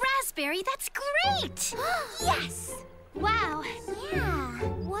 Raspberry, that's great! Yes! Wow. Yeah.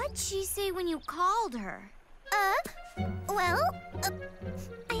 What'd she say when you called her? Well,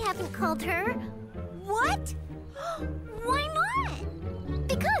 I haven't called her. What? Why not?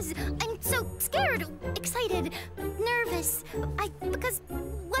 Because I'm so scared, excited, nervous. Because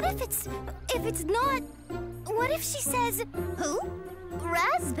what if it's not? What if she says, who?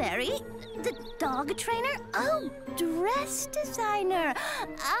 Raspberry? The dog trainer? Oh, dress designer.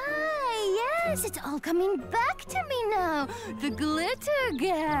 Ah, yes, it's all coming back to me now. The glitter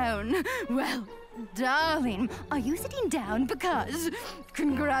gown. Well, darling, are you sitting down? Because,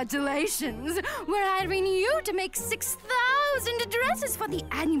 congratulations, we're hiring you to make 6,000 dresses for the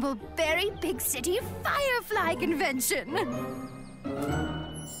annual Berry Big City Firefly Convention.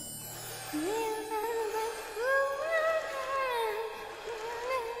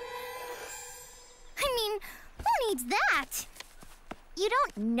 I mean, who needs that? You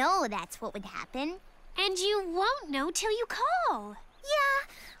don't know that's what would happen. And you won't know till you call. Yeah,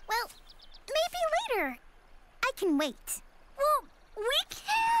 well, maybe later. I can wait. Well, we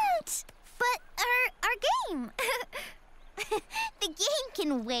can't. But our game. The game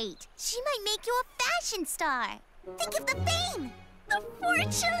can wait. She might make you a fashion star. Think of the fame, the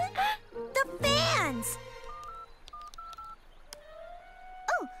fortune, the fans.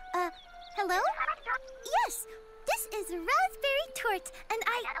 Oh, hello? Yes, this is Raspberry Torte, and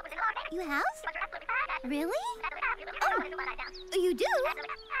You have? Really? Oh, you do?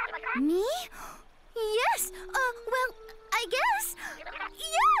 Me? Yes, well, I guess.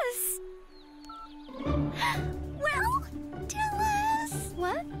 Yes! Well, tell us.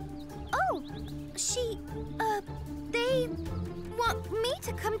 What? Oh, they want me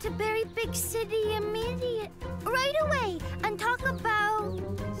to come to Berry Big City right away and talk about...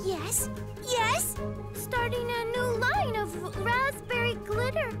 Yes, yes! Starting a new line of raspberry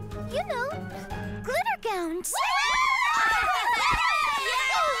glitter. You know, glitter gowns.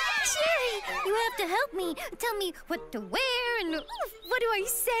 Cherry, you have to help me. Tell me what to wear and what do I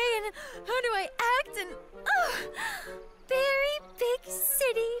say and how do I act and... Berry Big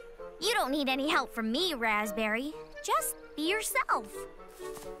City. You don't need any help from me, Raspberry. Just be yourself.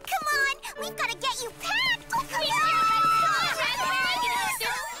 Come on, we've got to get you packed. Oh, come on.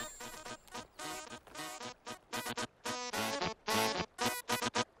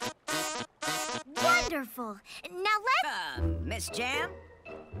 Wonderful. Now let's... Miss Jam?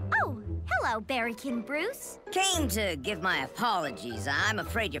 Oh, hello, Berrykin Bruce. Came to give my apologies. I'm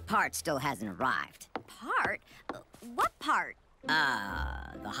afraid your part still hasn't arrived. Part? What part?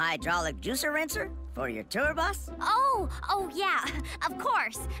 The hydraulic juicer rinser for your tour bus? Oh, yeah, of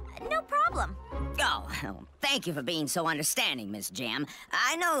course. No problem. Oh, thank you for being so understanding, Miss Jam.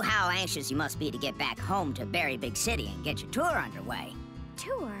 I know how anxious you must be to get back home to Berry Big City and get your tour underway.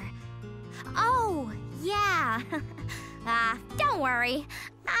 Tour? Oh, yeah. Don't worry.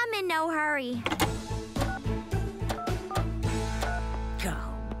 I'm in no hurry.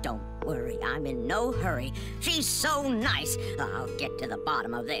 Don't worry, I'm in no hurry. She's so nice. I'll get to the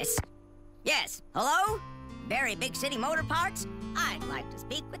bottom of this. Yes, hello? Berry Big City Motor Parts? I'd like to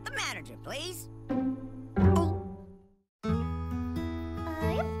speak with the manager, please.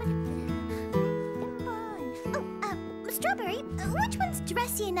 Strawberry, which one's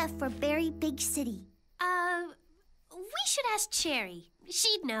dressy enough for Berry Big City? We should ask Cherry.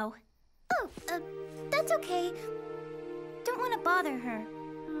 She'd know. Oh, that's okay. Don't want to bother her.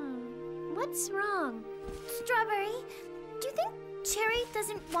 What's wrong? Strawberry, do you think Cherry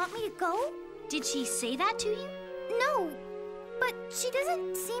doesn't want me to go? Did she say that to you? No, but she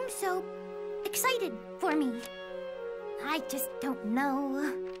doesn't seem so excited for me. I just don't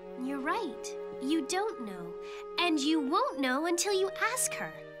know. You're right. You don't know. And you won't know until you ask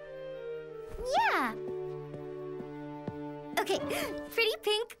her. Yeah. Okay, pretty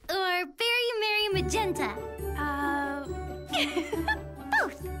pink or berry merry magenta?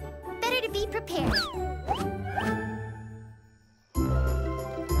 Both. Better to be prepared. Good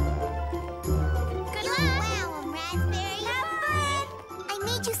luck! Wow, Raspberry. Have fun! I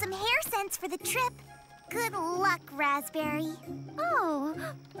made you some hair scents for the trip. Good luck, Raspberry. Oh,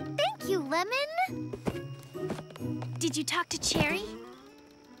 thank you, Lemon. Did you talk to Cherry?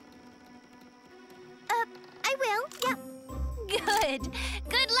 I will, yep. Good.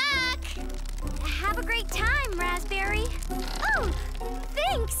 Good luck! Have a great time, Raspberry. Oh,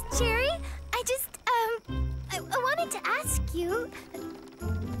 thanks, Cherry. I just, I wanted to ask you,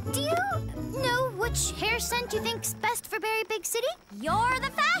 do you know what Which hair scent do you think's best for Berry Big City? You're the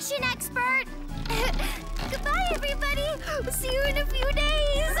fashion expert. Goodbye, everybody. We'll see you in a few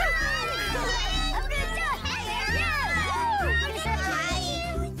days.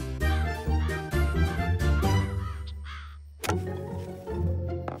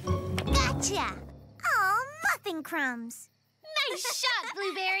 Gotcha! Aw, muffin crumbs. Nice shot,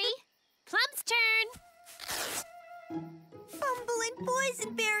 Blueberry. Plum's turn. Fumbling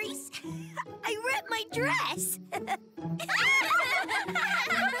boysenberries. I ripped my dress.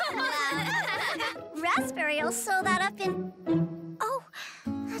 Raspberry will sew that up in... Oh,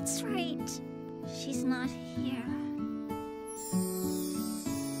 that's right. She's not here.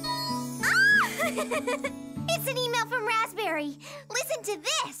 It's an email from Raspberry. Listen to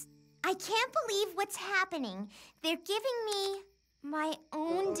this. I can't believe what's happening. They're giving me my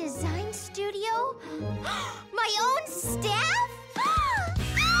own design studio? My own staff?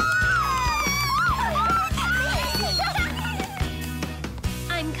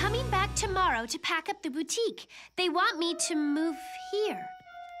 I'm coming back tomorrow to pack up the boutique. They want me to move here.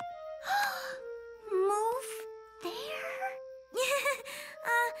 Move there?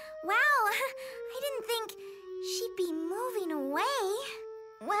 Wow, I didn't think she'd be moving away.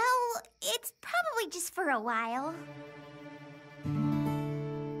 Well, it's probably just for a while.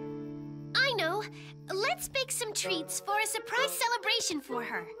 I know. Let's bake some treats for a surprise celebration for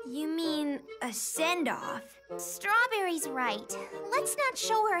her. You mean a send-off? Strawberry's right. Let's not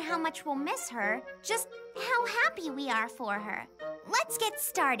show her how much we'll miss her, just how happy we are for her. Let's get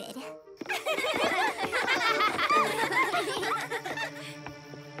started.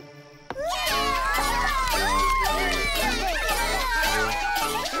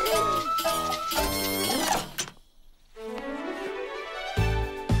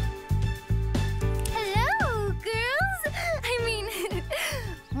 Hello, girls. I mean,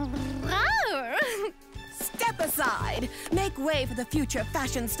 Step aside. Make way for the future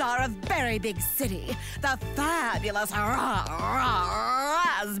fashion star of Berry Big City, the fabulous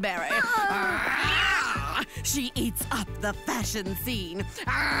Raspberry. She eats up the fashion scene.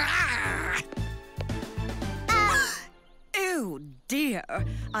 Ew, dear.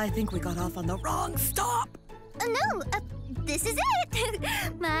 I think we got off on the wrong stop. No, this is it.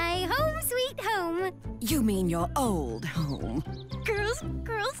 My home sweet home. You mean your old home. Girls,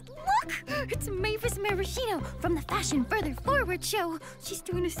 look! It's Mavis Maraschino from the Fashion Further Forward show. She's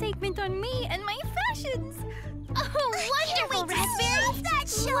doing a segment on me and my fashions. Oh, wonderful, Raspberry! That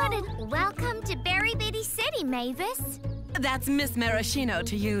show. Welcome to Berry Bitty City, Mavis. That's Miss Maraschino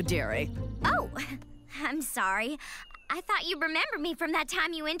to you, dearie. oh, I'm sorry. I thought you remembered me from that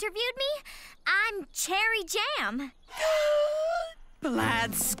time you interviewed me. I'm Cherry Jam.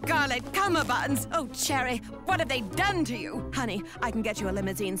 Plaid scarlet cummerbunds. Oh, Cherry, what have they done to you? Honey, I can get you a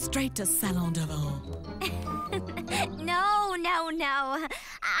limousine straight to Salon Devant. No.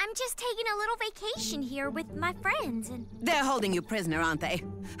 I'm just taking a little vacation here with my friends and... They're holding you prisoner, aren't they?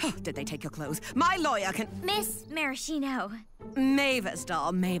 Oh, did they take your clothes? My lawyer can... Miss Maraschino. Mavis,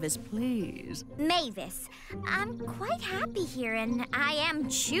 doll, Mavis, please. Mavis. I'm quite happy here, and I am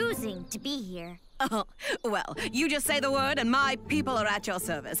choosing to be here. Oh, well, you just say the word and my people are at your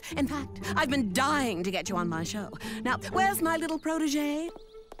service. In fact, I've been dying to get you on my show. Now, where's my little protege?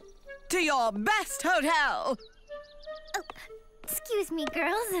 To your best hotel! Oh, excuse me,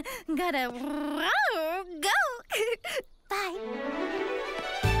 girls. Gotta go. Bye.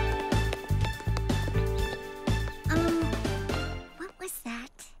 What was that?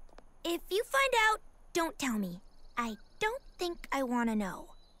 If you find out, don't tell me. I don't think I want to know.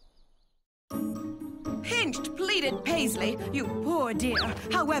 Pinched, pleated Paisley, you poor dear.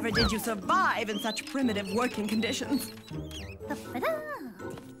 However did you survive in such primitive working conditions?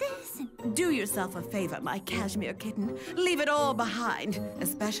 Do yourself a favor, my cashmere kitten. Leave it all behind,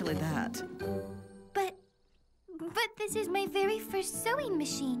 especially that. But this is my very first sewing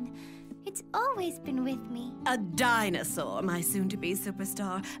machine. It's always been with me. A dinosaur, my soon-to-be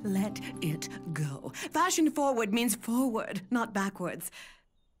superstar. Let it go. Fashion forward means forward, not backwards.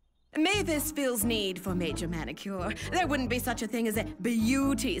 Mavis feels need for major manicure. There wouldn't be such a thing as a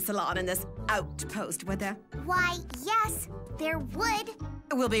beauty salon in this outpost, would there? Why, yes, there would.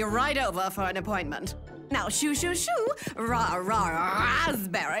 We'll be right over for an appointment. Now, shoo, shoo, shoo.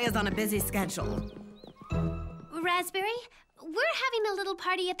 Raspberry is on a busy schedule. Raspberry, we're having a little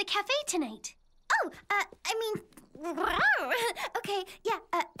party at the cafe tonight. Oh, okay, yeah,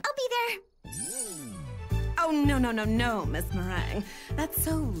 I'll be there. Oh, no, Miss Meringue. That's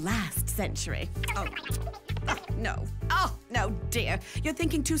so last century. Oh, no. Oh, no, dear. You're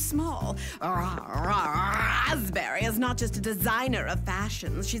thinking too small. Raspberry is not just a designer of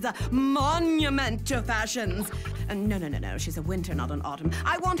fashions. She's a monument to fashions. No. She's a winter, not an autumn.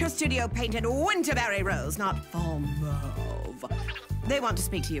 I want her studio painted winterberry rose, not fall mauve. They want to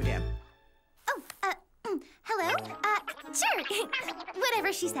speak to you, dear. Hello? Sure.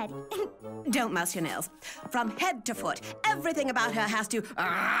 Whatever she said. Don't mouse your nails. From head to foot, everything about her has to...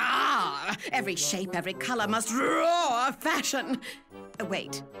 Every shape, every color must roar fashion.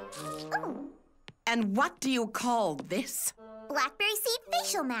 Wait. Oh. And what do you call this? Blackberry seed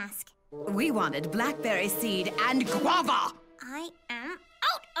facial mask. We wanted blackberry seed and guava. I am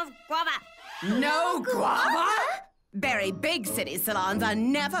out of guava. No guava? Very big city salons are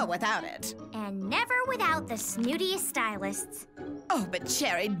never without it. And never without the snootiest stylists. Oh, but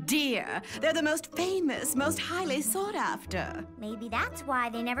Cherry, dear, they're the most famous, most highly sought after. Maybe that's why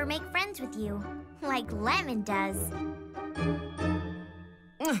they never make friends with you, like Lemon does.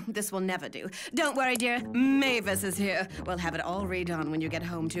 This will never do. Don't worry, dear. Mavis is here. We'll have it all redone when you get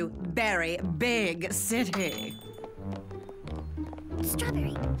home to Berry Big City.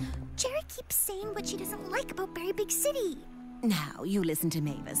 Strawberry, Cherry keeps saying what she doesn't like about Berry Big City. Now, you listen to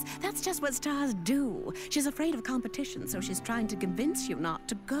Mavis. That's just what stars do. She's afraid of competition, so she's trying to convince you not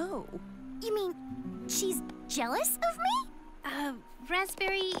to go. You mean she's jealous of me?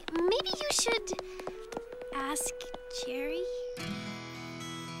 Raspberry, maybe you should ask Cherry?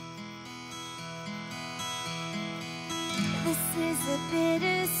 This is a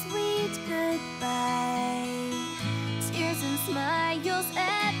bittersweet goodbye. Tears and smiles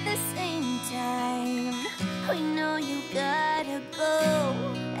at the same time. We know you gotta go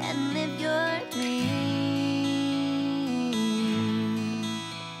and live your dream.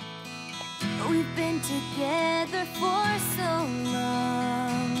 We've been together for so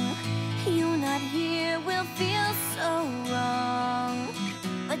long. You not here will feel so wrong.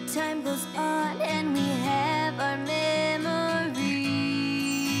 But time goes on and we have our memories.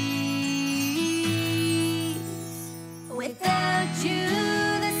 Without you,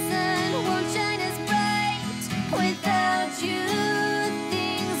 the sun won't shine as bright. Without you,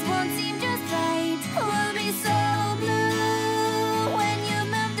 things won't seem just right. We'll be so blue when you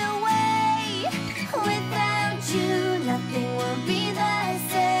moved away. Without you, nothing will be the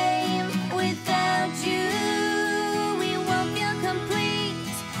same. Without you, we won't feel complete.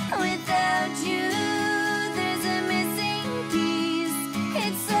 Without you, there's a missing piece.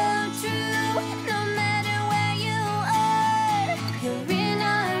 It's so true, no matter where you are. You're in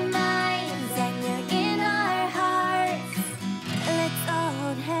our minds and you're in our hearts. Let's all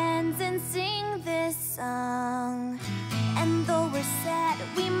hold hands and sing this song. And though we're sad,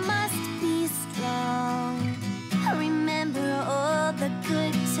 we must be strong. Remember all the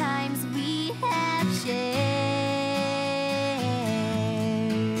good times we have shared.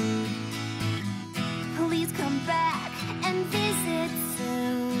 Please come back and visit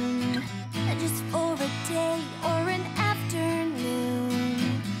soon, just for a day or an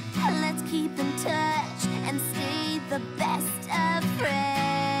afternoon. Let's keep in touch and stay the best of friends.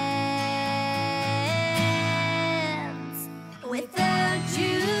 Without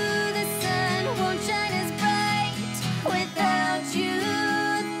you, the sun won't shine as bright. Without you,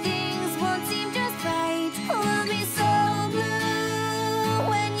 things won't seem just right. We'll be so blue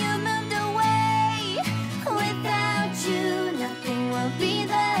when you moved away. Without you, nothing will be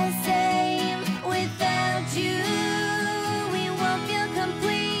the same. Without you, we won't feel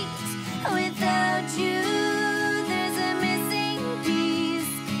complete. Without you, there's a missing piece.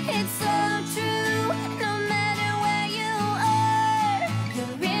 It's so true, no matter where you are.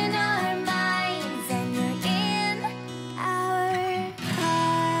 You're in our minds and you're in our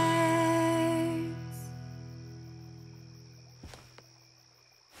hearts.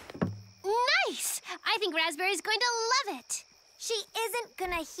 Nice! I think Raspberry's going to love it. She isn't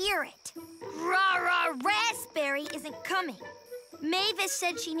gonna hear it. Rah-rah, Raspberry isn't coming. Mavis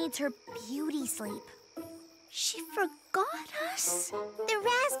said she needs her beauty sleep. She forgot us? The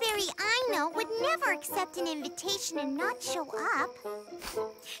Raspberry I know would never accept an invitation and not show up.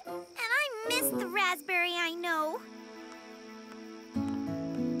 And I miss the Raspberry I know.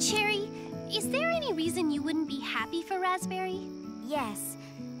 Cherry, is there any reason you wouldn't be happy for Raspberry? Yes,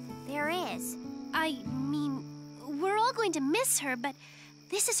 there is. I mean, we're all going to miss her, but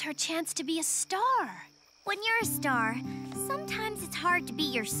this is her chance to be a star. When you're a star, sometimes it's hard to be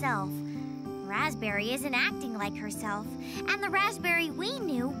yourself. Raspberry isn't acting like herself, and the Raspberry we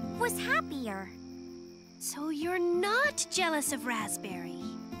knew was happier. So you're not jealous of Raspberry?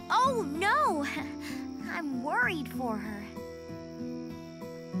 Oh, no! I'm worried for her.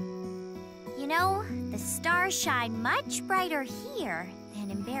 know, the stars shine much brighter here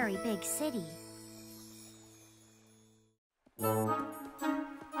than in Berry Big City.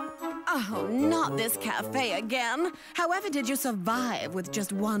 Oh, not this cafe again. However did you survive with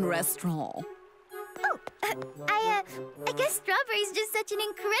just one restaurant? Oh, I guess Strawberry's just such an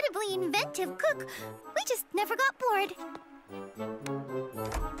incredibly inventive cook. We just never got bored.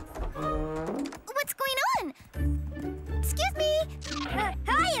 What's going on? Excuse me.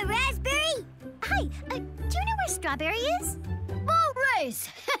 Hiya, Raspberry! Hi, do you know where Strawberry is? Boat race!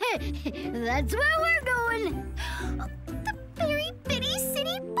 That's where we're going! The Berry Bitty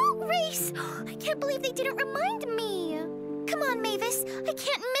City boat race! I can't believe they didn't remind me. Come on, Mavis. I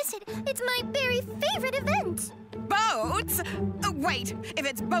can't miss it. It's my very favorite event. Boats? Oh, wait, if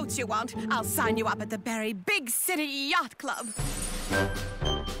it's boats you want, I'll sign you up at the Berry Big City Yacht Club.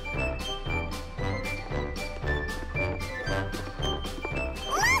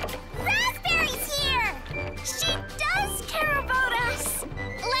 Look! Raspberry's here! She does care about us!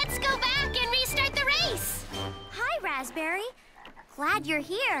 Let's go back and restart the race. Hi, Raspberry. Glad you're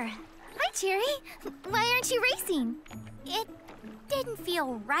here. Hi, Cherry. Why aren't you racing? It didn't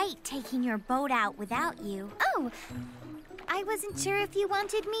feel right taking your boat out without you. Oh, I wasn't sure if you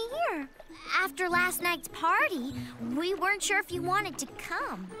wanted me here. After last night's party, we weren't sure if you wanted to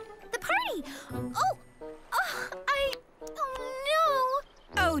come. The party? Oh, no.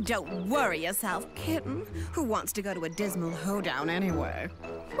 Oh, don't worry yourself, kitten. Who wants to go to a dismal hoedown anyway?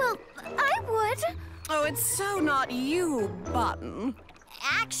 Well, I would. Oh, it's so not you, Button.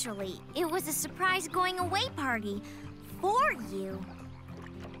 Actually, it was a surprise going away party for you.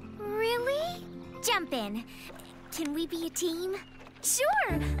 Really? Jump in. Can we be a team?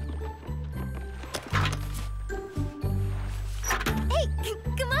 Sure. Hey,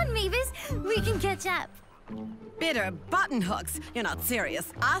 come on, Mavis. We can catch up. Bitter button hooks. You're not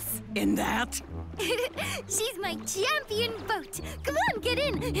serious. Us in that? She's my champion boat. Come on, get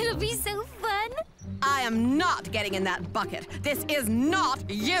in. It'll be so fun. I am not getting in that bucket. This is not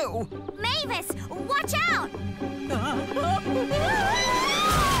you. Mavis, watch out!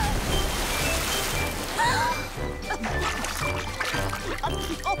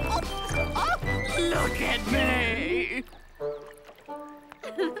 Look at me!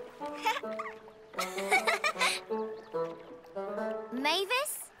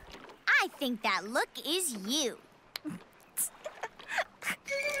 Mavis, I think that look is you.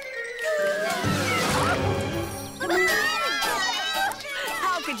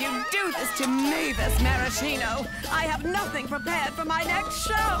 How could you do this to Mavis Maraschino? I have nothing prepared for my next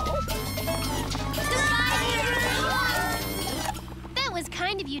show. That was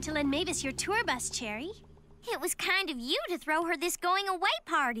kind of you to lend Mavis your tour bus, Cherry. It was kind of you to throw her this going away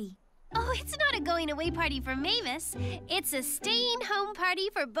party. Oh, it's not a going away party for Mavis. It's a staying home party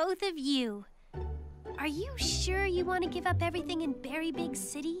for both of you. Are you sure you want to give up everything in Berry Big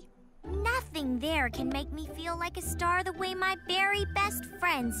City? Nothing there can make me feel like a star the way my very best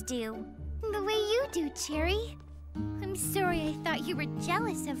friends do. The way you do, Cherry. I'm sorry I thought you were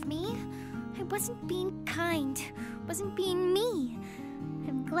jealous of me. I wasn't being kind, wasn't being me.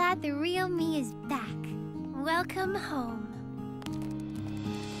 I'm glad the real me is back. Welcome home.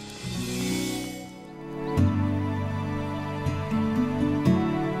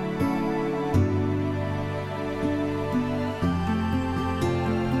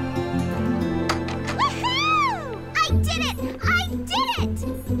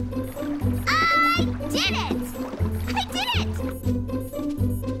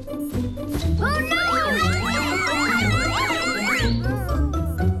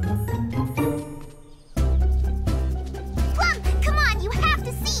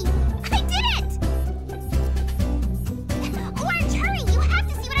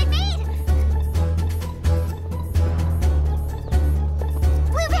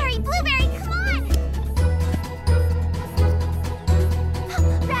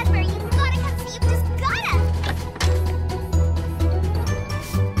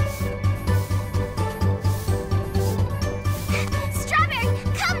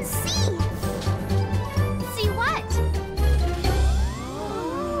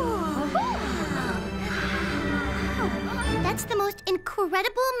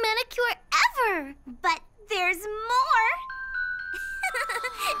 Incredible manicure ever! But there's more!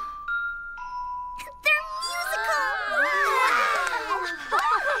 They're musical!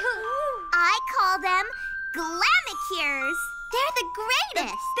 I call them Glamicures. They're the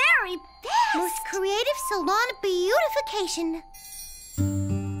greatest! The very best! Most creative salon beautification.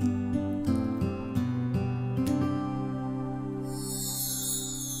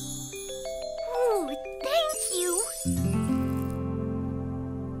 Ooh, thank you!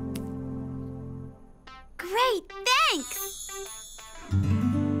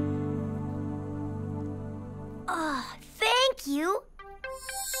 like you.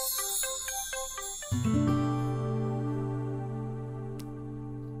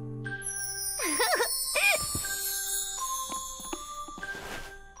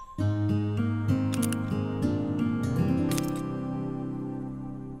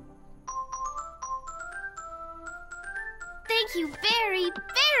 Thank you very,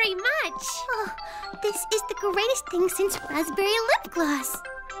 very much. Oh, this is the greatest thing since raspberry lip gloss.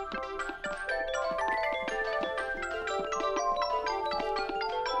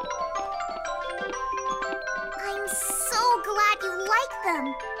 I'm so glad you like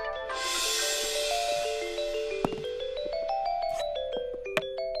them.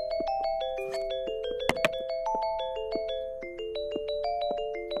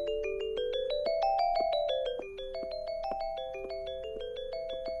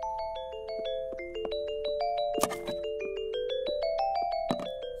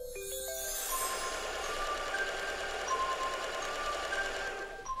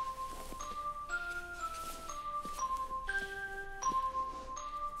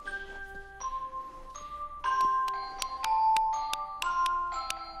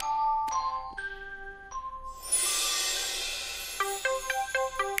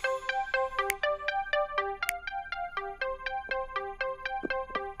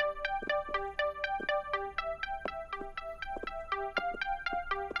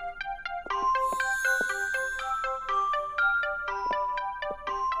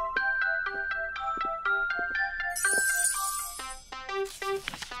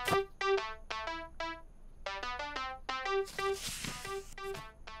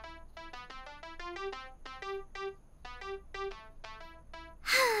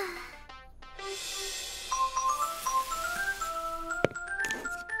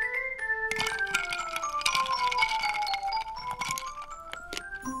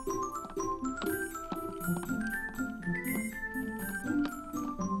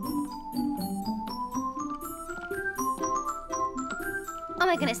 Oh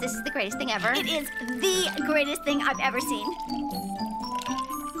my goodness, this is the greatest thing ever. It is the greatest thing I've ever seen.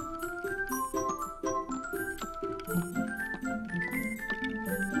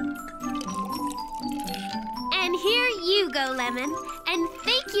 And here you go, Lemon. And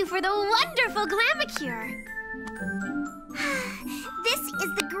thank you for the wonderful Glamacure. This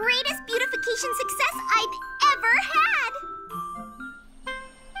is the greatest beautification success I've ever had.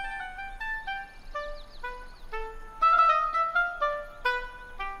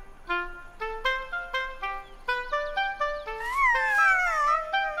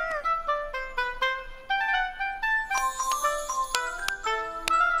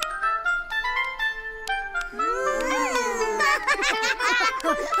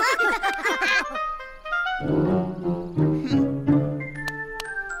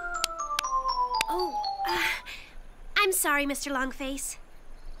 I'm sorry, Mr. Longface.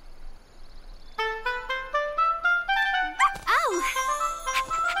 Oh!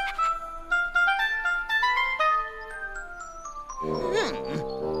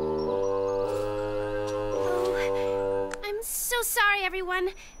 Oh, I'm so sorry, everyone.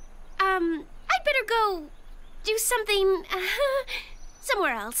 I'd better go do something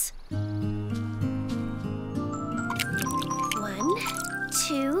somewhere else. 1,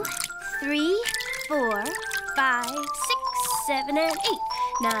 2, 3, 4, 5, 6, 7, and 8,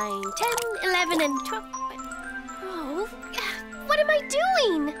 9, 10, 11, and 12. Oh, what am I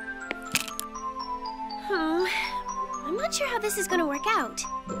doing? I'm not sure how this is going to work out.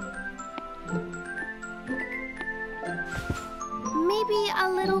 Maybe a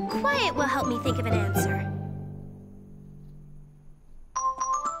little quiet will help me think of an answer.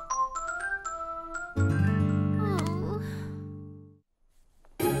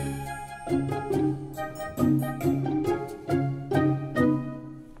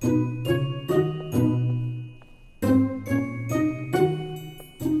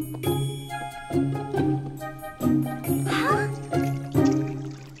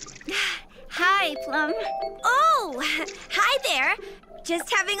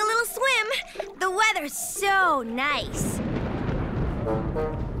 Just having a little swim. The weather's so nice.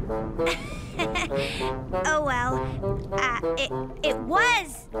 Oh, well, it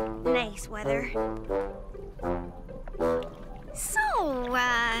was nice weather. So,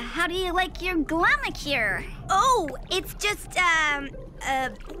 how do you like your Glamacure? Oh, it's just,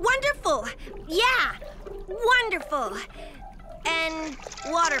 wonderful. Yeah, wonderful. And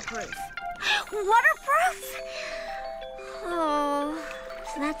waterproof. Waterproof? Oh,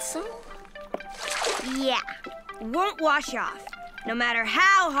 is that so? Yeah, won't wash off, no matter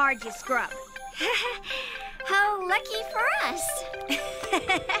how hard you scrub. How lucky for us.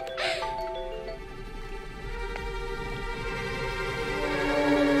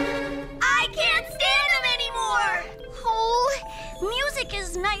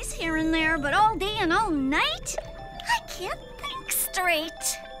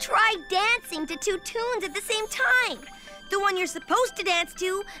 Try dancing to two tunes at the same time. The one you're supposed to dance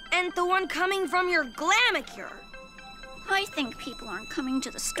to, and the one coming from your glamicure. I think people aren't coming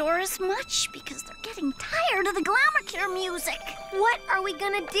to the store as much because they're getting tired of the glamicure music. What are we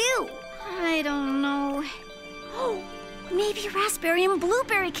gonna do? I don't know. Oh, maybe Raspberry and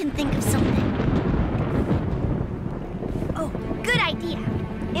Blueberry can think of something. Oh, good idea.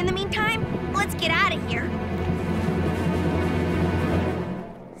 In the meantime, let's get out of here.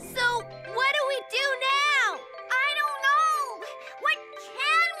 So, what do we do now? I don't know. What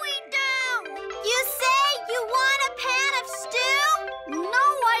can we do? You say you want a pan of stew? No,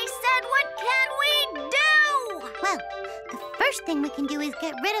 I said what can we do? Well, the first thing we can do is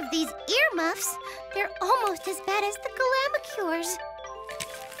get rid of these earmuffs. They're almost as bad as the glamicures.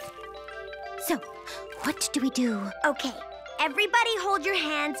 So, what do we do? Okay, everybody hold your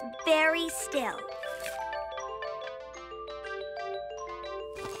hands very still.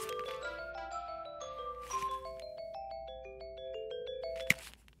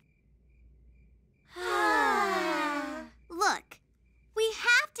 Look, we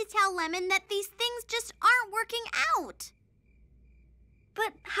have to tell Lemon that these things just aren't working out.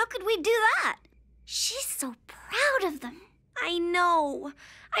 But how could we do that? She's so proud of them. I know.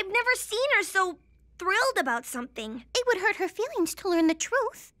 I've never seen her so thrilled about something. It would hurt her feelings to learn the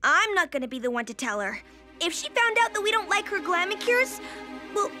truth. I'm not going to be the one to tell her. If she found out that we don't like her glamicures,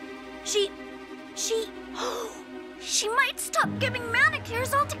 well, she might stop giving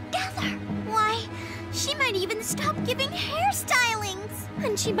manicures altogether. Why, she might even stop giving hairstylings.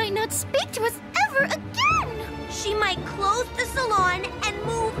 And she might not speak to us ever again. She might close the salon and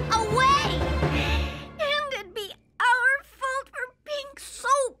move away. And it'd be our fault for being so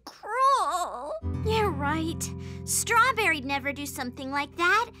cruel. You're right. Strawberry'd never do something like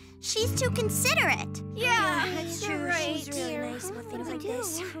that. She's too considerate. Yeah, that's you're true. right. She's She's really dear. nice about things like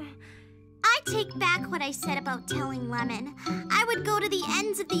this. I take back what I said about telling Lemon. I would go to the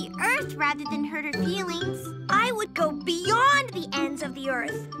ends of the earth rather than hurt her feelings. I would go beyond the ends of the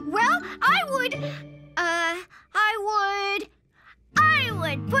earth. Well, I would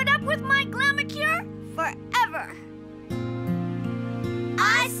put up with my glamicure forever.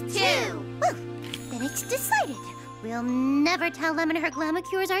 Us too. Well, then it's decided. We'll never tell Lemon her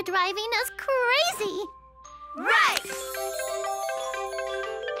glamicures are driving us crazy. Right!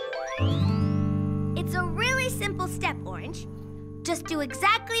 It's a really simple step, Orange. Just do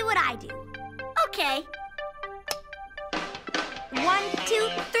exactly what I do. Okay. 1, 2,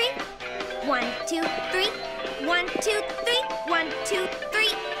 3. 1, 2, 3. 1, 2, 3. 1, 2,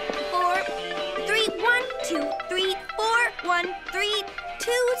 3. 4, 3. 1, 2, 3, 4. 1, 3,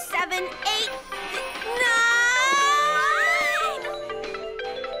 2, 7, 8, 9.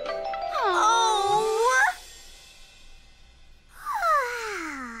 Oh!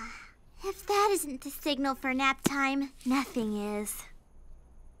 If that isn't the signal for nap time, nothing is.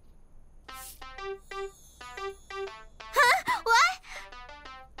 Huh? What?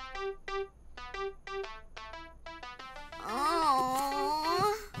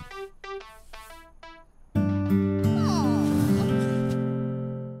 Oh.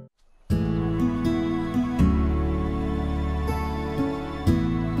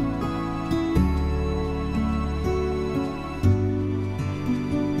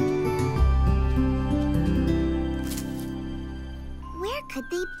 Where could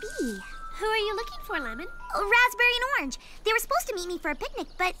they be? Who are you looking for, Lemon? Oh, Raspberry and Orange. They were supposed to meet me for a picnic,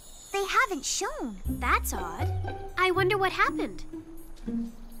 but they haven't shown. That's odd. I wonder what happened.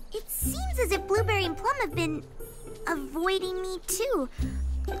 It seems as if Blueberry and Plum have been avoiding me, too.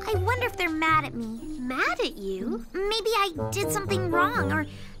 I wonder if they're mad at me. Mad at you? Maybe I did something wrong, or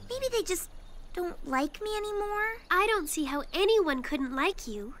maybe they just don't like me anymore. I don't see how anyone couldn't like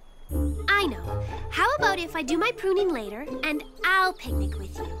you. I know. How about if I do my pruning later, and I'll picnic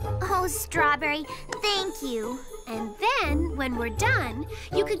with you? Oh, Strawberry, thank you. And then, when we're done,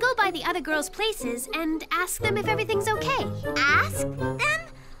 you could go by the other girls' places and ask them if everything's okay. Ask them?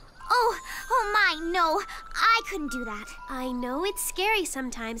 Oh my, no. I couldn't do that. I know it's scary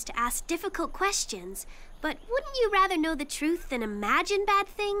sometimes to ask difficult questions, but wouldn't you rather know the truth than imagine bad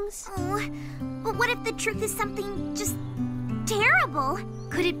things? Oh, but what if the truth is something just terrible?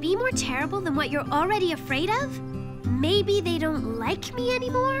 Could it be more terrible than what you're already afraid of? Maybe they don't like me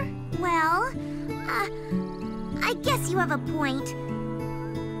anymore? Well, I guess you have a point.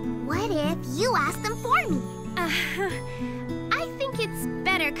 What if you ask them for me? I think it's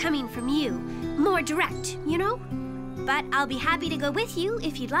better coming from you. More direct, you know? But I'll be happy to go with you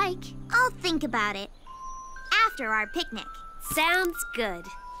if you'd like. I'll think about it. After our picnic. Sounds good.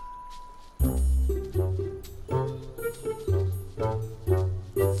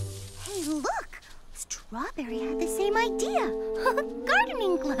 Strawberry had the same idea.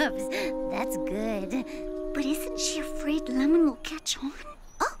 Gardening gloves. That's good. But isn't she afraid Lemon will catch on?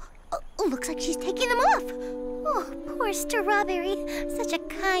 Oh, looks like she's taking them off. Oh, poor Strawberry. Such a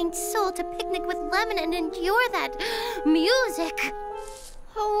kind soul to picnic with Lemon and endure that music.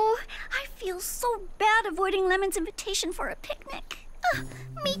 Oh, I feel so bad avoiding Lemon's invitation for a picnic.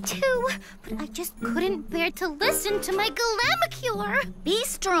 Me too. But I just couldn't bear to listen to my Glamacure. Be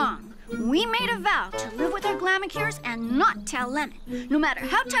strong. We made a vow to live with our Glamacures and not tell Lemon. No matter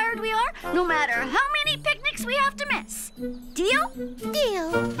how tired we are, no matter how many picnics we have to miss. Deal?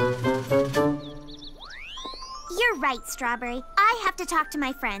 Deal. You're right, Strawberry. I have to talk to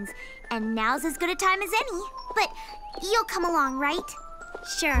my friends, and now's as good a time as any. But you'll come along, right?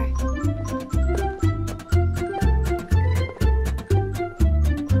 Sure.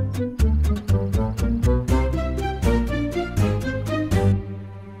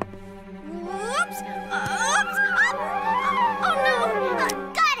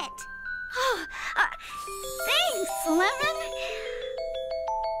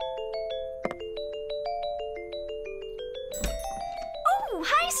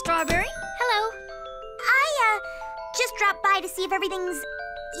 Strawberry. Hello. I, just dropped by to see if everything's,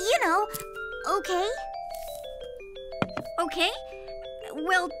 you know, okay. Okay?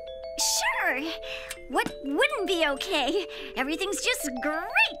 Well, sure. What wouldn't be okay? Everything's just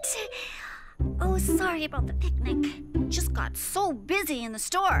great. Oh, sorry about the picnic. Just got so busy in the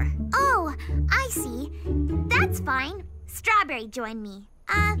store. Oh, I see. That's fine. Strawberry joined me.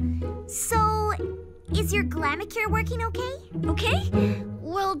 So is your Glamacure working okay? Okay?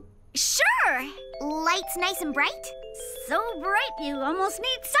 Well, sure. Lights nice and bright? So bright you almost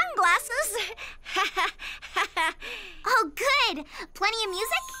need sunglasses. Oh, good. Plenty of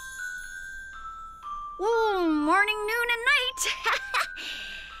music? Ooh, morning, noon, and night.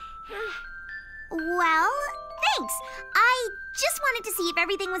 Well, thanks. I just wanted to see if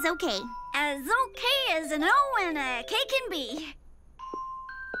everything was okay. As okay as an O and a K can be.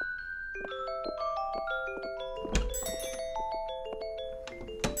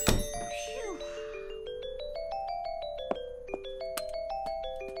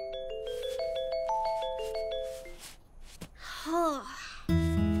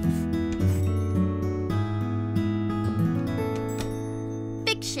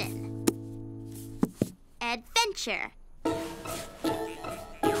 Fiction. Adventure.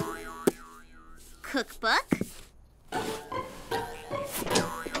 Cookbook.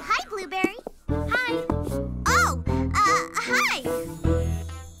 Hi, Blueberry. Hi. Oh, hi.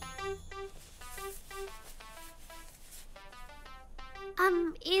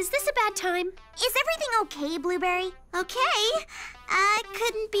 Is this a bad time? Is everything okay, Blueberry? Okay.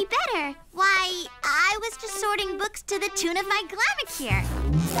 Couldn't be better. Why, I was just sorting books to the tune of my Glamacure.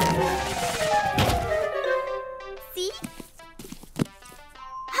 See?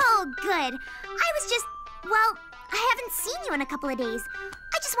 Oh, good. I was just, well, I haven't seen you in a couple of days.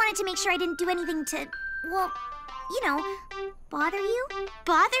 I just wanted to make sure I didn't do anything to, well, you know, bother you?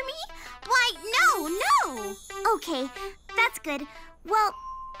 Bother me? Why, no. Okay, that's good. Well,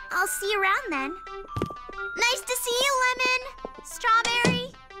 I'll see you around then. Nice to see you, Lemon.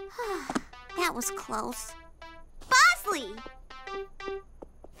 Strawberry. That was close. Bosley!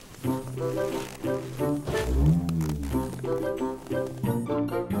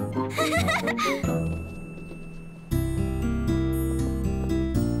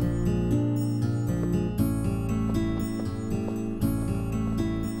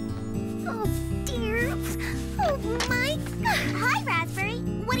 Oh, dear. Oh, my. Hi, Raspberry.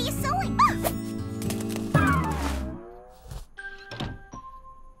 What are you sewing?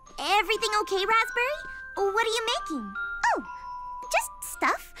 Everything okay, Raspberry? What are you making? Oh, just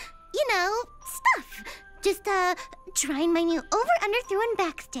stuff. You know, stuff. Just, trying my new over, under, through, and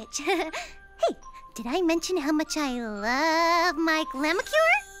back stitch. Hey, did I mention how much I love my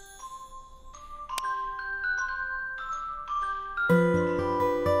Glamacure?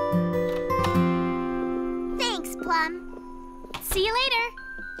 Thanks, Plum. See you later.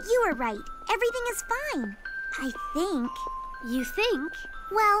 You were right. Everything is fine. I think. You think?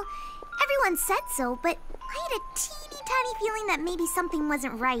 Well, everyone said so, but I had a teeny tiny feeling that maybe something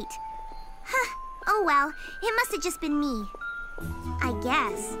wasn't right. Huh. Oh well, it must have just been me. I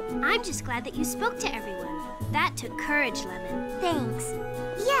guess. I'm just glad that you spoke to everyone. That took courage, Lemon. Thanks.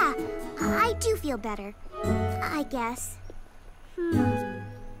 Yeah, I do feel better. I guess.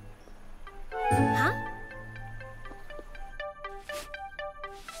 Huh?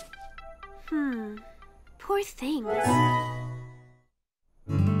 Poor things.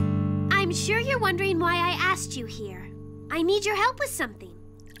 I'm sure you're wondering why I asked you here. I need your help with something.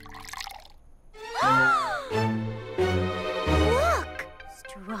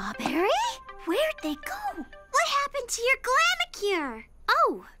 here?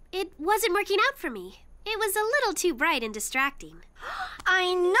 Oh, it wasn't working out for me. It was a little too bright and distracting.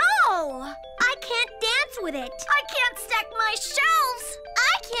 I know! I can't dance with it. I can't stack my shelves.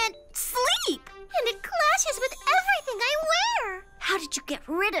 I can't sleep. And it clashes with everything I wear. How did you get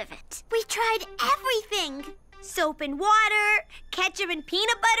rid of it? We tried everything. Soap and water, ketchup and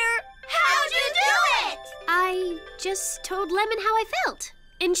peanut butter. How'd you do it? I just told Lemon how I felt,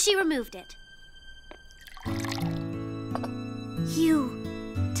 and she removed it. You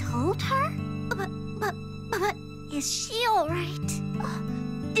told her? But is she all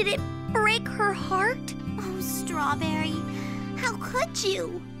right? Did it break her heart? Oh, Strawberry, how could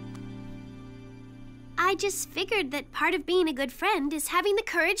you? I just figured that part of being a good friend is having the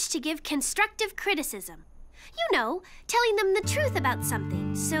courage to give constructive criticism. You know, telling them the truth about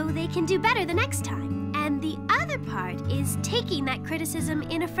something so they can do better the next time. And the other part is taking that criticism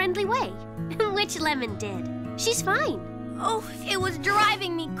in a friendly way, which Lemon did. She's fine. Oh, it was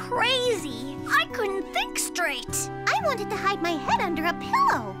driving me crazy. I couldn't think straight. I wanted to hide my head under a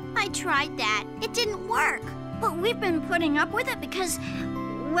pillow. I tried that. It didn't work. But we've been putting up with it because,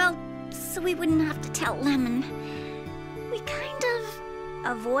 well, so we wouldn't have to tell Lemon. We kind of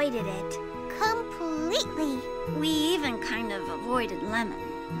avoided it. Completely. We even kind of avoided Lemon.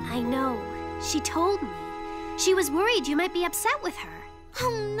 I know. She told me. She was worried you might be upset with her.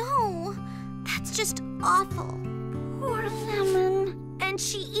 Oh, no. That's just awful. Poor Lemon. And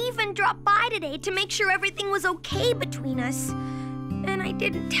she even dropped by today to make sure everything was okay between us. And I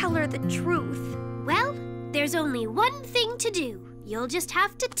didn't tell her the truth. Well, there's only one thing to do. You'll just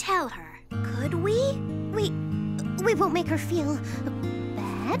have to tell her. Could we? We won't make her feel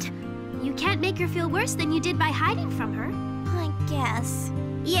bad. You can't make her feel worse than you did by hiding from her. I guess.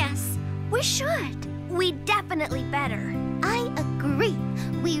 Yes, we should. We definitely better. I agree.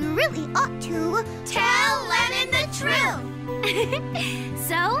 We really ought to tell Lemon the truth.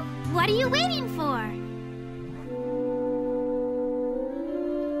 So, what are you waiting for?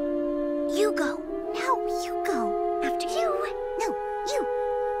 You go. No, you go. After you. No, you.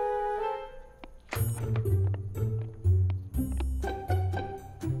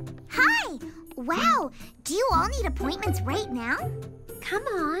 Hi! Wow, do you all need appointments right now? Come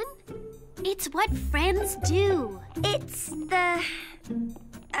on. It's what friends do. It's the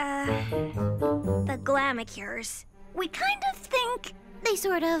Glamacures. We kind of think they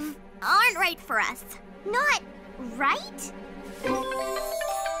sort of aren't right for us. Not right?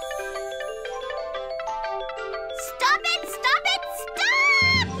 Stop it! Stop it!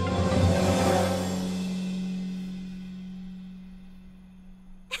 Stop!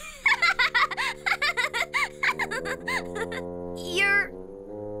 You're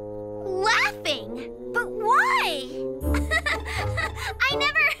laughing. But why? I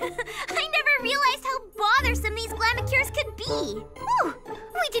never realized how bothersome these Glamacures could be. Ooh,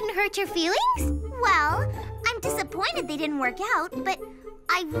 we didn't hurt your feelings? Well, I'm disappointed they didn't work out, but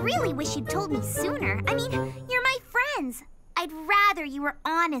I really wish you'd told me sooner. I mean, you're my friends. I'd rather you were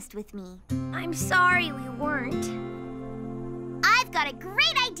honest with me. I'm sorry we weren't. I've got a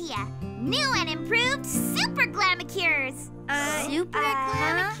great idea. New and improved Super Glamacures. Super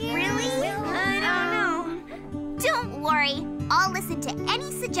Glamacures? Really? I don't know. Don't worry. I'll listen to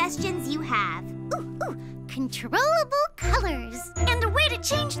any suggestions you have. Ooh, controllable colors. And a way to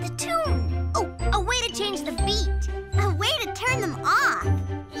change the tune. Oh, a way to change the beat. A way to turn them off.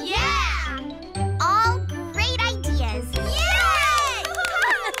 Yeah! All great ideas. Yay!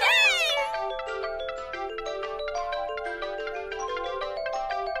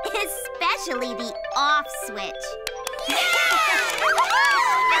 Especially the off switch.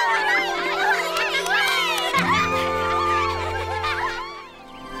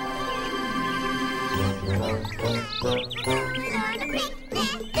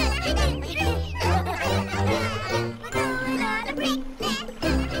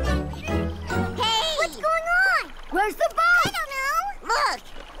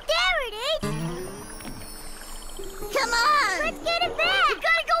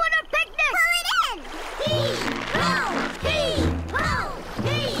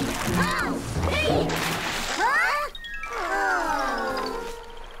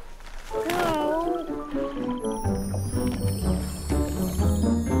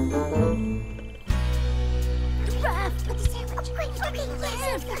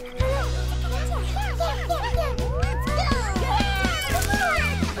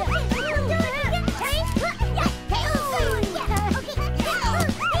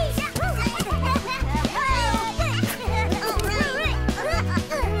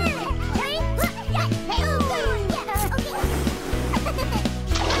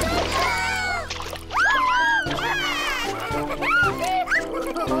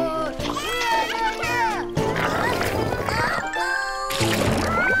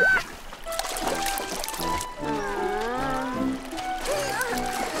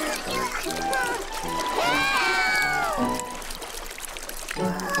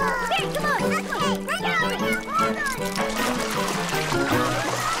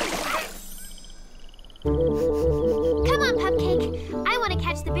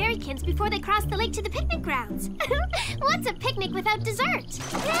 catch the berrykins before they cross the lake to the picnic grounds. What's a picnic without dessert?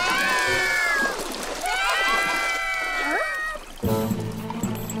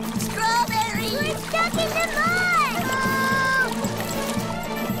 Strawberry! We're stuck in the mud!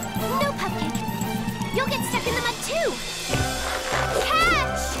 No, Pupcake. You'll get stuck in the mud, too.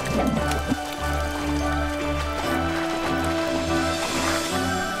 Catch!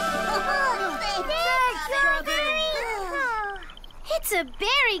 It's a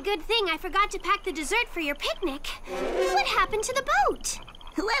very good thing I forgot to pack the dessert for your picnic. What happened to the boat?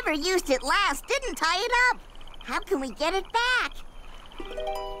 Whoever used it last didn't tie it up. How can we get it back?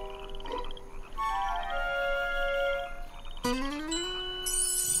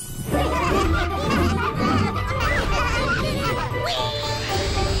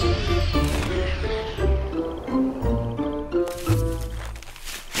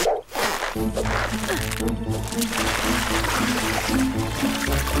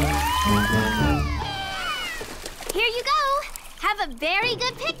 Here you go. Have a very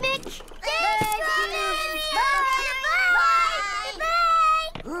good picnic.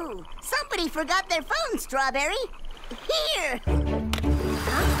 Ooh, somebody forgot their phone, Strawberry. Here.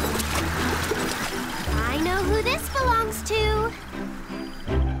 I know who this belongs to.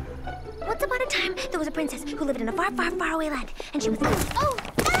 Once upon a time, there was a princess who lived in a far, far, far away land, and she was... Oh,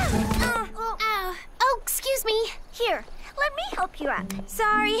 excuse me. Here, let me help you out.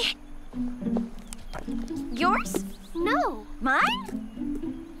 Sorry. Yours? No.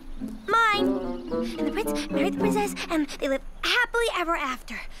 Mine? Mine. And the prince married the princess, and they lived happily ever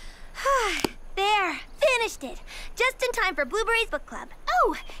after. There, finished it. Just in time for Blueberry's book club.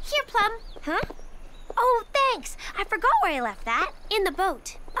 Oh, here, Plum. Huh? Oh, thanks. I forgot where I left that. In the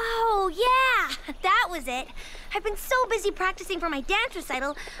boat. Oh, yeah, that was it. I've been so busy practicing for my dance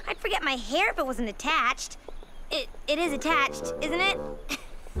recital, I'd forget my hair if it wasn't attached. It is attached, isn't it?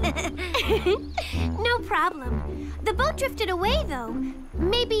 No problem. The boat drifted away, though.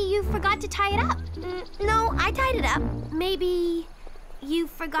 Maybe you forgot to tie it up. No, I tied it up. Maybe you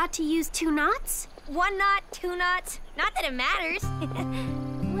forgot to use 2 knots? 1 knot, 2 knots. Not that it matters.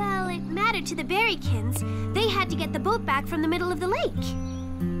 Well, it mattered to the berrykins. They had to get the boat back from the middle of the lake.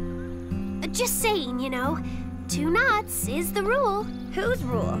 Just saying, you know. 2 knots is the rule. Whose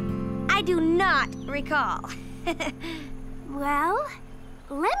rule? I do not recall. Well,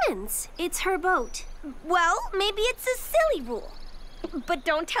 Lemon's. It's her boat. Well, maybe it's a silly rule. But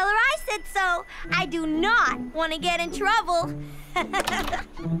don't tell her I said so. I do not want to get in trouble.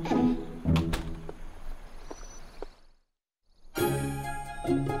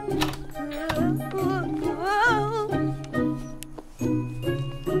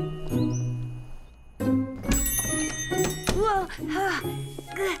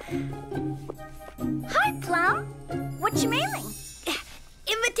 Hi, Plum. What you mailing?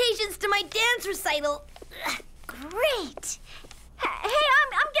 Invitations to my dance recital. Great. Hey,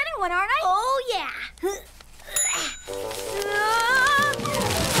 I'm getting one, aren't I? Oh, yeah.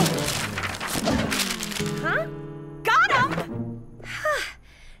 Huh? Got him!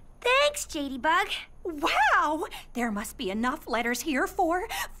 Thanks, Jadybug. Wow! There must be enough letters here for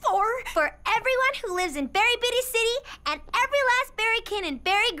everyone who lives in Berry Bitty City and every last berrykin in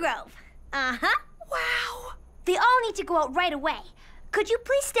Berry Grove. Uh-huh. Wow! They all need to go out right away. Could you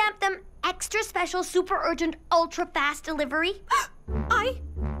please stamp them extra special, super urgent, ultra fast delivery?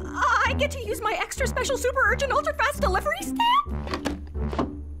 I get to use my extra special, super urgent, ultra fast delivery stamp?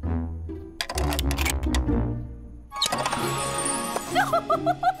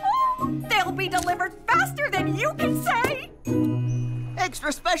 They'll be delivered faster than you can say!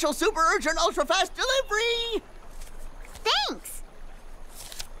 Extra special, super urgent, ultra fast delivery! Thanks!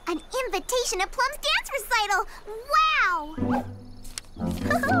 An invitation to Plum's dance recital! Wow! Wow!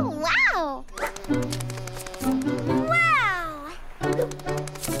 Wow! Wow!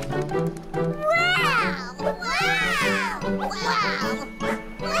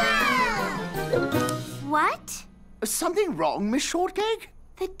 Wow! What? Something wrong, Miss Shortcake?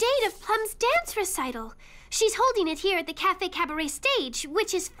 The date of Plum's dance recital. She's holding it here at the Cafe Cabaret stage,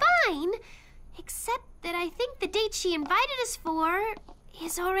 which is fine. Except that I think the date she invited us for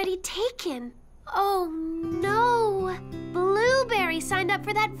is already taken. Oh, no. Blueberry signed up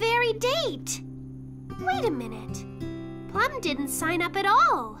for that very date. Wait a minute. Plum didn't sign up at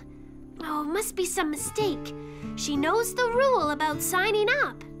all. Oh, must be some mistake. She knows the rule about signing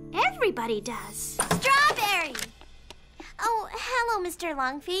up. Everybody does. Strawberry! Oh, hello, Mr.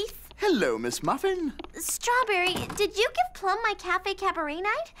 Longface. Hello, Miss Muffin. Strawberry, did you give Plum my Cafe Cabaret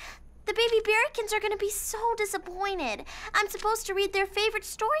night? The baby berrykins are going to be so disappointed. I'm supposed to read their favorite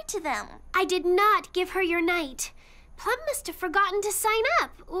story to them. I did not give her your night. Plum must have forgotten to sign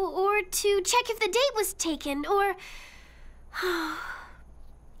up, or to check if the date was taken, or...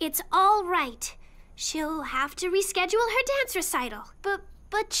 It's all right. She'll have to reschedule her dance recital.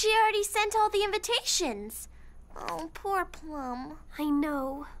 But she already sent all the invitations. Oh, poor Plum. I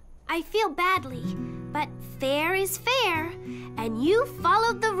know. I feel badly, but fair is fair, and you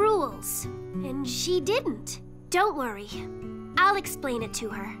followed the rules, and she didn't. Don't worry. I'll explain it to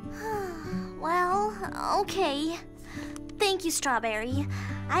her. Well, okay. Thank you, Strawberry.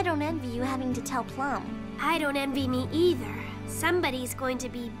 I don't envy you having to tell Plum. I don't envy me either. Somebody's going to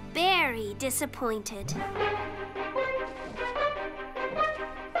be very disappointed.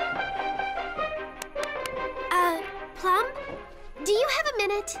 Plum? Do you have a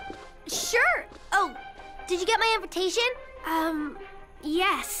minute? Sure. Oh, did you get my invitation?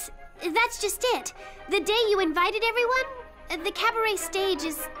 Yes. That's just it. The day you invited everyone, the cabaret stage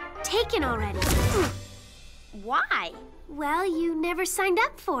is taken already. Why? Well, you never signed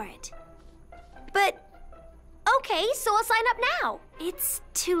up for it. But, okay, so I'll sign up now. It's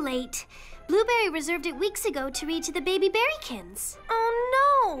too late. Blueberry reserved it weeks ago to read to the baby berrykins. Oh,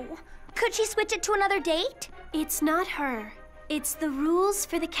 no. Could she switch it to another date? It's not her. It's the rules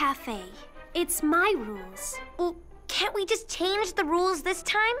for the cafe. It's my rules. Well, can't we just change the rules this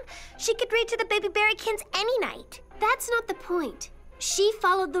time? She could read to the baby berrykins any night. That's not the point. She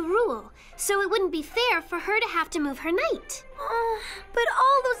followed the rule, so it wouldn't be fair for her to have to move her night. But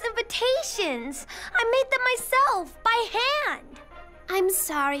all those invitations, I made them myself, by hand. I'm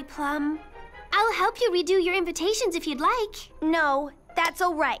sorry, Plum. I'll help you redo your invitations if you'd like. No, that's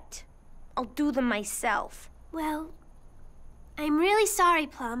all right. I'll do them myself. Well, I'm really sorry,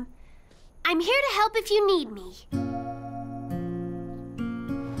 Plum. I'm here to help if you need me.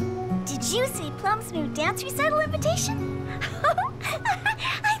 Did you see Plum's new dance recital invitation?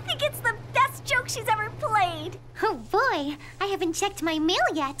 I think it's the best joke she's ever played. Oh boy, I haven't checked my mail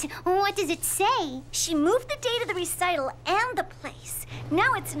yet. What does it say? She moved the date of the recital and the place.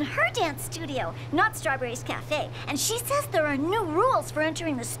 Now it's in her dance studio, not Strawberry's Cafe. And she says there are new rules for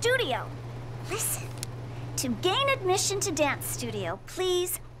entering the studio. Listen. To gain admission to dance studio,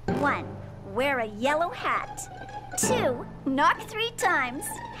 please, 1, wear a yellow hat. 2, knock 3 times.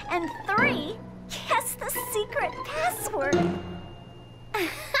 And 3, guess the secret password.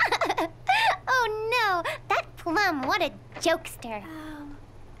 Oh no, that Plum, what a jokester.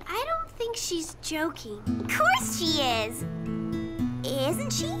 I don't think she's joking. Of course she is.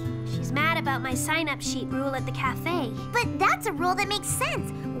 Isn't she? She's mad about my sign-up sheet rule at the cafe. But that's a rule that makes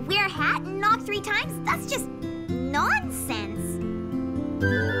sense. Wear a hat and knock 3 times? That's just nonsense.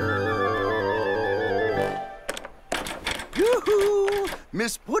 Yoo-hoo!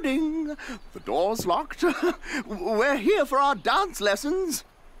 Miss Pudding, the door's locked. We're here for our dance lessons.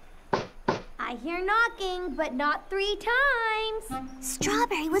 I hear knocking, but not 3 times.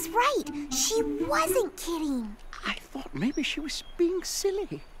 Strawberry was right. She wasn't kidding. I thought maybe she was being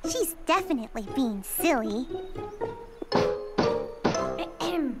silly. She's definitely being silly.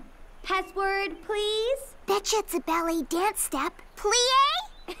 Password, please. Betcha it's a ballet dance step.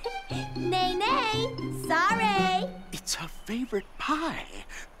 Plie? Nay, nay. Sorry. It's her favorite pie.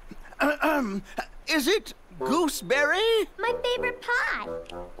 Is it gooseberry? My favorite pie.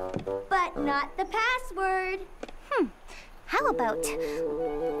 But not the password. How about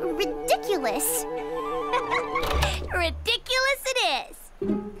ridiculous? Ridiculous it is.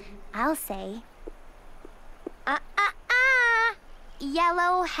 I'll say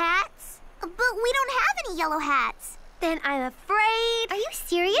yellow hats. But we don't have any yellow hats. Then I'm afraid... Are you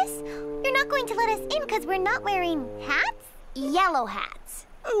serious? You're not going to let us in because we're not wearing hats? Yellow hats.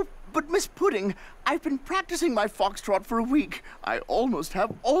 Oh, but Miss Pudding, I've been practicing my foxtrot for a week. I almost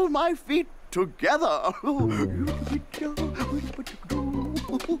have all my feet together.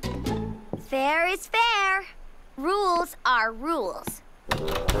 Fair is fair. Rules are rules.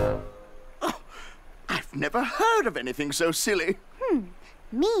 Oh, I've never heard of anything so silly.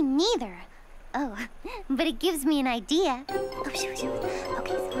 Me neither. Oh, but it gives me an idea. Oh, shoot.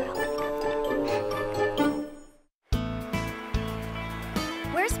 Okay, so we're all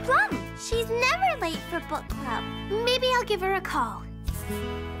Where's Plum? She's never late for book club. Maybe I'll give her a call.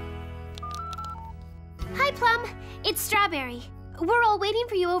 Hi, Plum. It's Strawberry. We're all waiting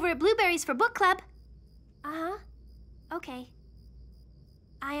for you over at Blueberry's for book club. Uh-huh. Okay.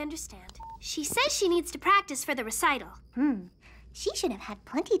 I understand. She says she needs to practice for the recital. She should have had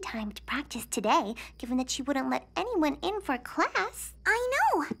plenty time to practice today, given that she wouldn't let anyone in for class. I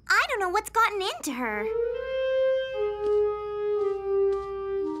know. I don't know what's gotten into her.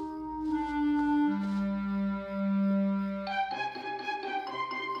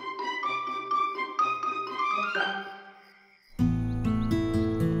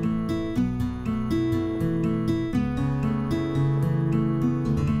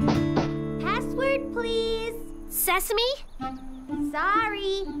 Sesame?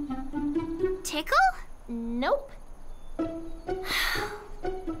 Sorry. Tickle? Nope.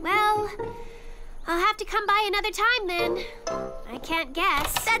 Well, I'll have to come by another time then. I can't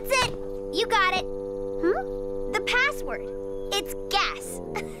guess. That's it. You got it. The password. It's gas.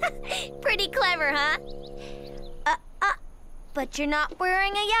 Pretty clever, huh? But you're not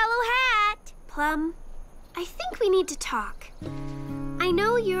wearing a yellow hat. Plum, I think we need to talk. I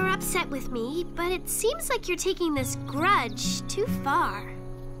know you're upset with me, but it seems like you're taking this grudge too far.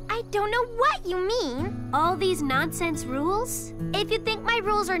 I don't know what you mean. All these nonsense rules? If you think my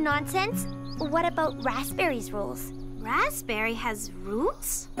rules are nonsense, what about Raspberry's rules? Raspberry has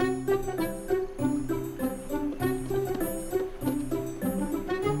rules? Come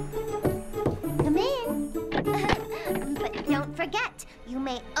in. But don't forget, you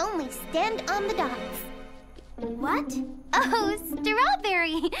may only stand on the dots. What? Oh,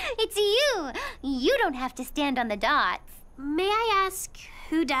 Strawberry, it's you. You don't have to stand on the dots. May I ask,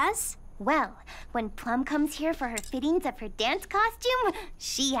 who does? Well, when Plum comes here for her fittings of her dance costume,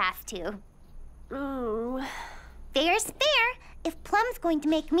 she has to. Oh. Fair's fair. If Plum's going to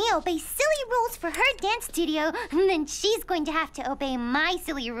make me obey silly rules for her dance studio, then she's going to have to obey my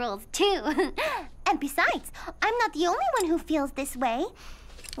silly rules, too. And besides, I'm not the only one who feels this way.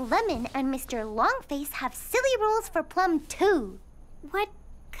 Lemon and Mr. Longface have silly rules for Plum, too. What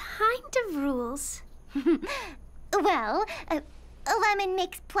kind of rules? Well, Lemon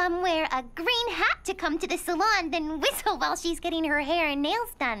makes Plum wear a green hat to come to the salon, then whistle while she's getting her hair and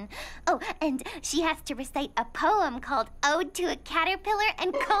nails done. Oh, and she has to recite a poem called Ode to a Caterpillar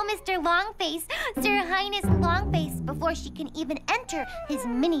and call Mr. Longface Sir Highness Longface before she can even enter his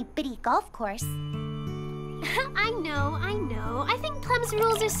mini-bitty golf course. I know. I think Plum's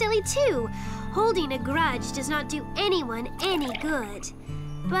rules are silly, too. Holding a grudge does not do anyone any good.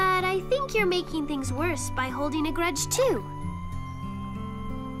 But I think you're making things worse by holding a grudge, too.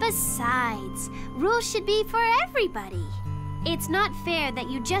 Besides, rules should be for everybody. It's not fair that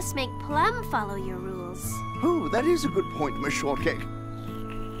you just make Plum follow your rules. Oh, that is a good point, Miss Shortcake.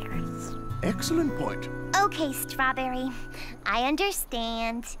 Excellent point. Okay, Strawberry. I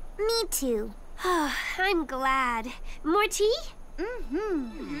understand. Me too. I'm glad. More tea?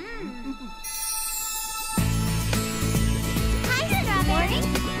 Hi, Strawberry.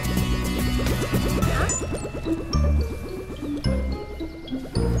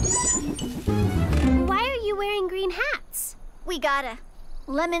 Why are you wearing green hats? We gotta.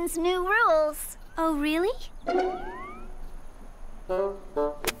 Lemon's new rules. Oh, really?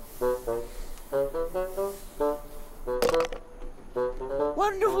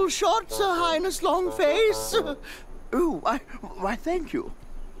 Wonderful shot, Sir Highness Longface. Ooh, why, thank you.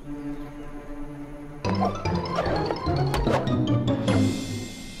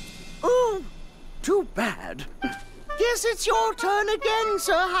 Oh, too bad. Guess it's your turn again,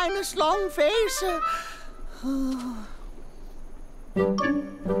 Sir Highness Longface.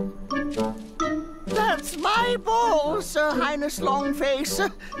 That's my ball, Sir Highness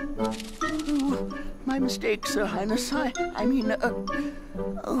Longface. Oh, my mistake, Sir Highness. I mean,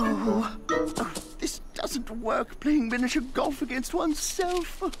 this doesn't work, playing miniature golf against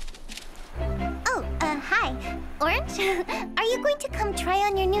oneself. Oh, hi. Orange, are you going to come try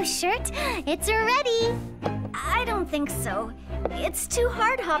on your new shirt? It's ready. I don't think so. It's too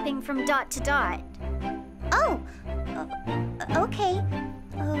hard hopping from dot to dot. Oh, okay.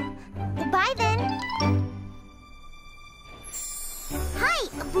 Bye then. Hi,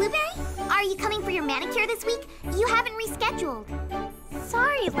 Blueberry. Are you coming for your manicure this week? You haven't rescheduled.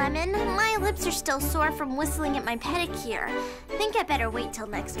 Sorry, Lemon. My lips are still sore from whistling at my pedicure. Think I better wait till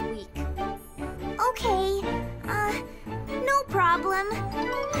next week. Okay. No problem.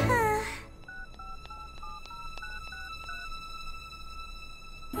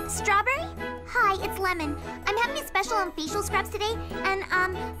 Strawberry? Hi, it's Lemon. I'm having a special on facial scrubs today, and,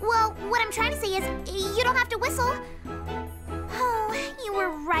 well, what I'm trying to say is, you don't have to whistle. Oh, you were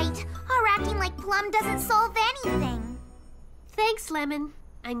right. Our acting like Plum doesn't solve anything. Thanks, Lemon.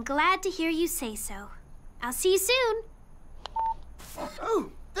 I'm glad to hear you say so. I'll see you soon.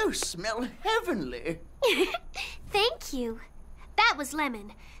 Oh, those smell heavenly. Thank you. That was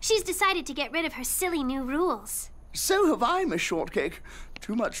Lemon. She's decided to get rid of her silly new rules. So have I, Miss Shortcake.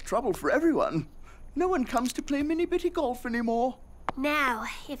 Too much trouble for everyone. No one comes to play mini-bitty golf anymore. Now,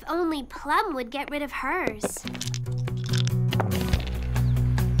 if only Plum would get rid of hers.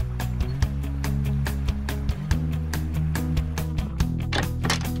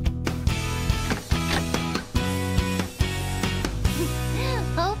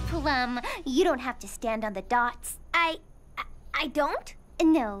 Oh, Plum, you don't have to stand on the dots. I don't?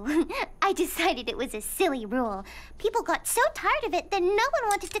 No, I decided it was a silly rule. People got so tired of it that no one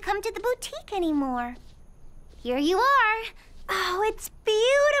wanted to come to the boutique anymore. Here you are. Oh, it's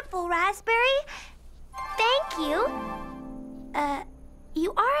beautiful, Raspberry. Thank you.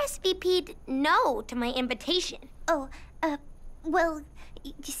 You RSVP'd no to my invitation. Oh, well,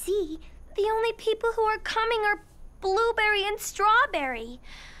 you see... The only people who are coming are Blueberry and Strawberry.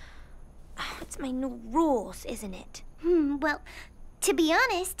 Oh, it's my new rules, isn't it? Well, to be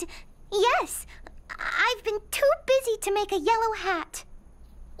honest, yes. I've been too busy to make a yellow hat.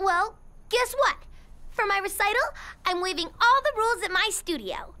 Well, guess what? For my recital, I'm waiving all the rules at my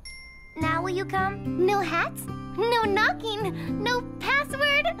studio. Now will you come? No hats? No knocking? No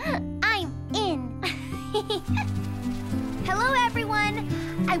password? I'm in. Hello, everyone.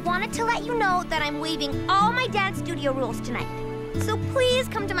 I wanted to let you know that I'm waiving all my dance studio rules tonight. So please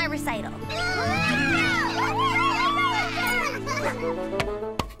come to my recital.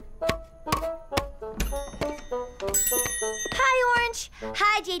 Hi, Orange.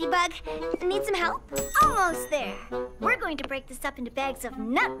 Hi, JD Bug. Need some help? Almost there. We're going to break this up into bags of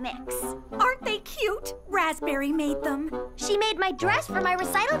nut mix. Aren't they cute? Raspberry made them. She made my dress for my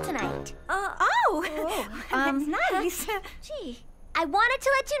recital tonight. That's nice. Gee. I wanted to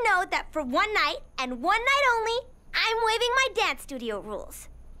let you know that for one night and one night only, I'm waiving my dance studio rules.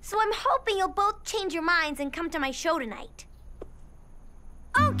 So I'm hoping you'll both change your minds and come to my show tonight.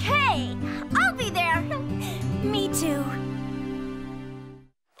 Okay, I'll be there. Me too.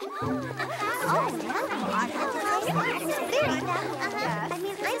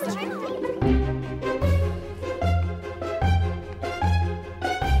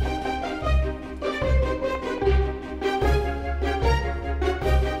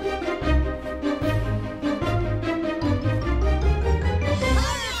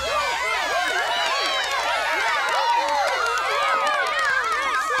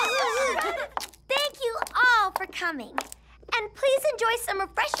 Coming. And please enjoy some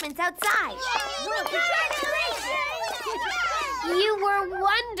refreshments outside. You were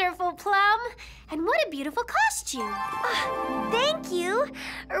wonderful, Plum. And what a beautiful costume. Thank you.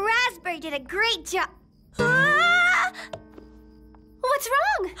 Raspberry did a great job. Ah! What's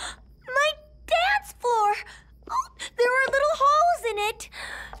wrong? My dance floor. Oh, there are little holes in it.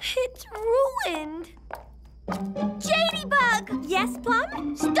 It's ruined. JD Bug! Yes,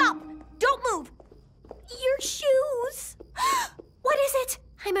 Plum? Stop! Don't move! Your shoes! What is it?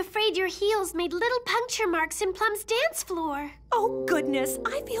 I'm afraid your heels made little puncture marks in Plum's dance floor. Oh, goodness,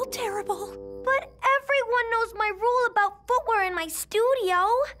 I feel terrible. But everyone knows my rule about footwear in my studio.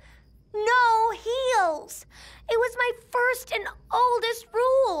 No heels. It was my first and oldest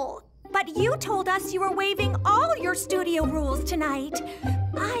rule. But you told us you were waiving all your studio rules tonight.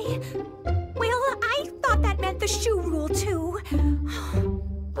 I thought that meant the shoe rule, too.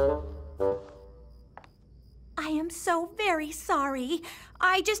 I am so very sorry.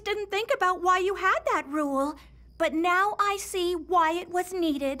 I just didn't think about why you had that rule. But now I see why it was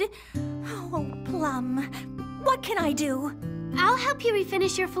needed. Oh, Plum, what can I do? I'll help you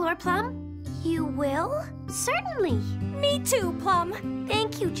refinish your floor, Plum. You will? Certainly. Me too, Plum.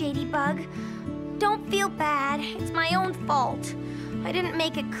 Thank you, JD Bug. Don't feel bad. It's my own fault. I didn't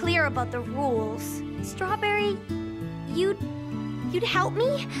make it clear about the rules. Strawberry, you'd help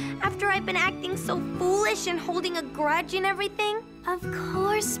me after I've been acting so foolish and holding a grudge and everything? Of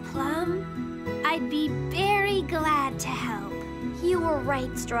course, Plum. I'd be very glad to help. You were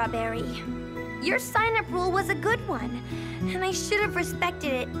right, Strawberry. Your sign-up rule was a good one, and I should have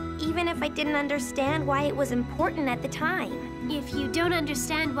respected it, even if I didn't understand why it was important at the time. If you don't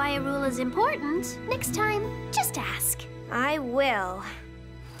understand why a rule is important, next time, just ask. I will.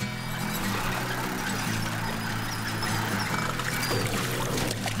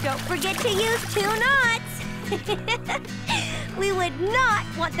 Don't forget to use 2 knots. We would not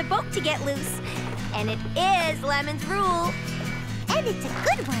want the boat to get loose. And it is Lemon's rule. And it's a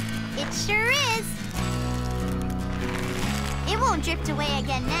good one. It sure is. It won't drift away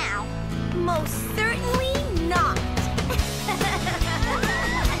again now. Most certainly not.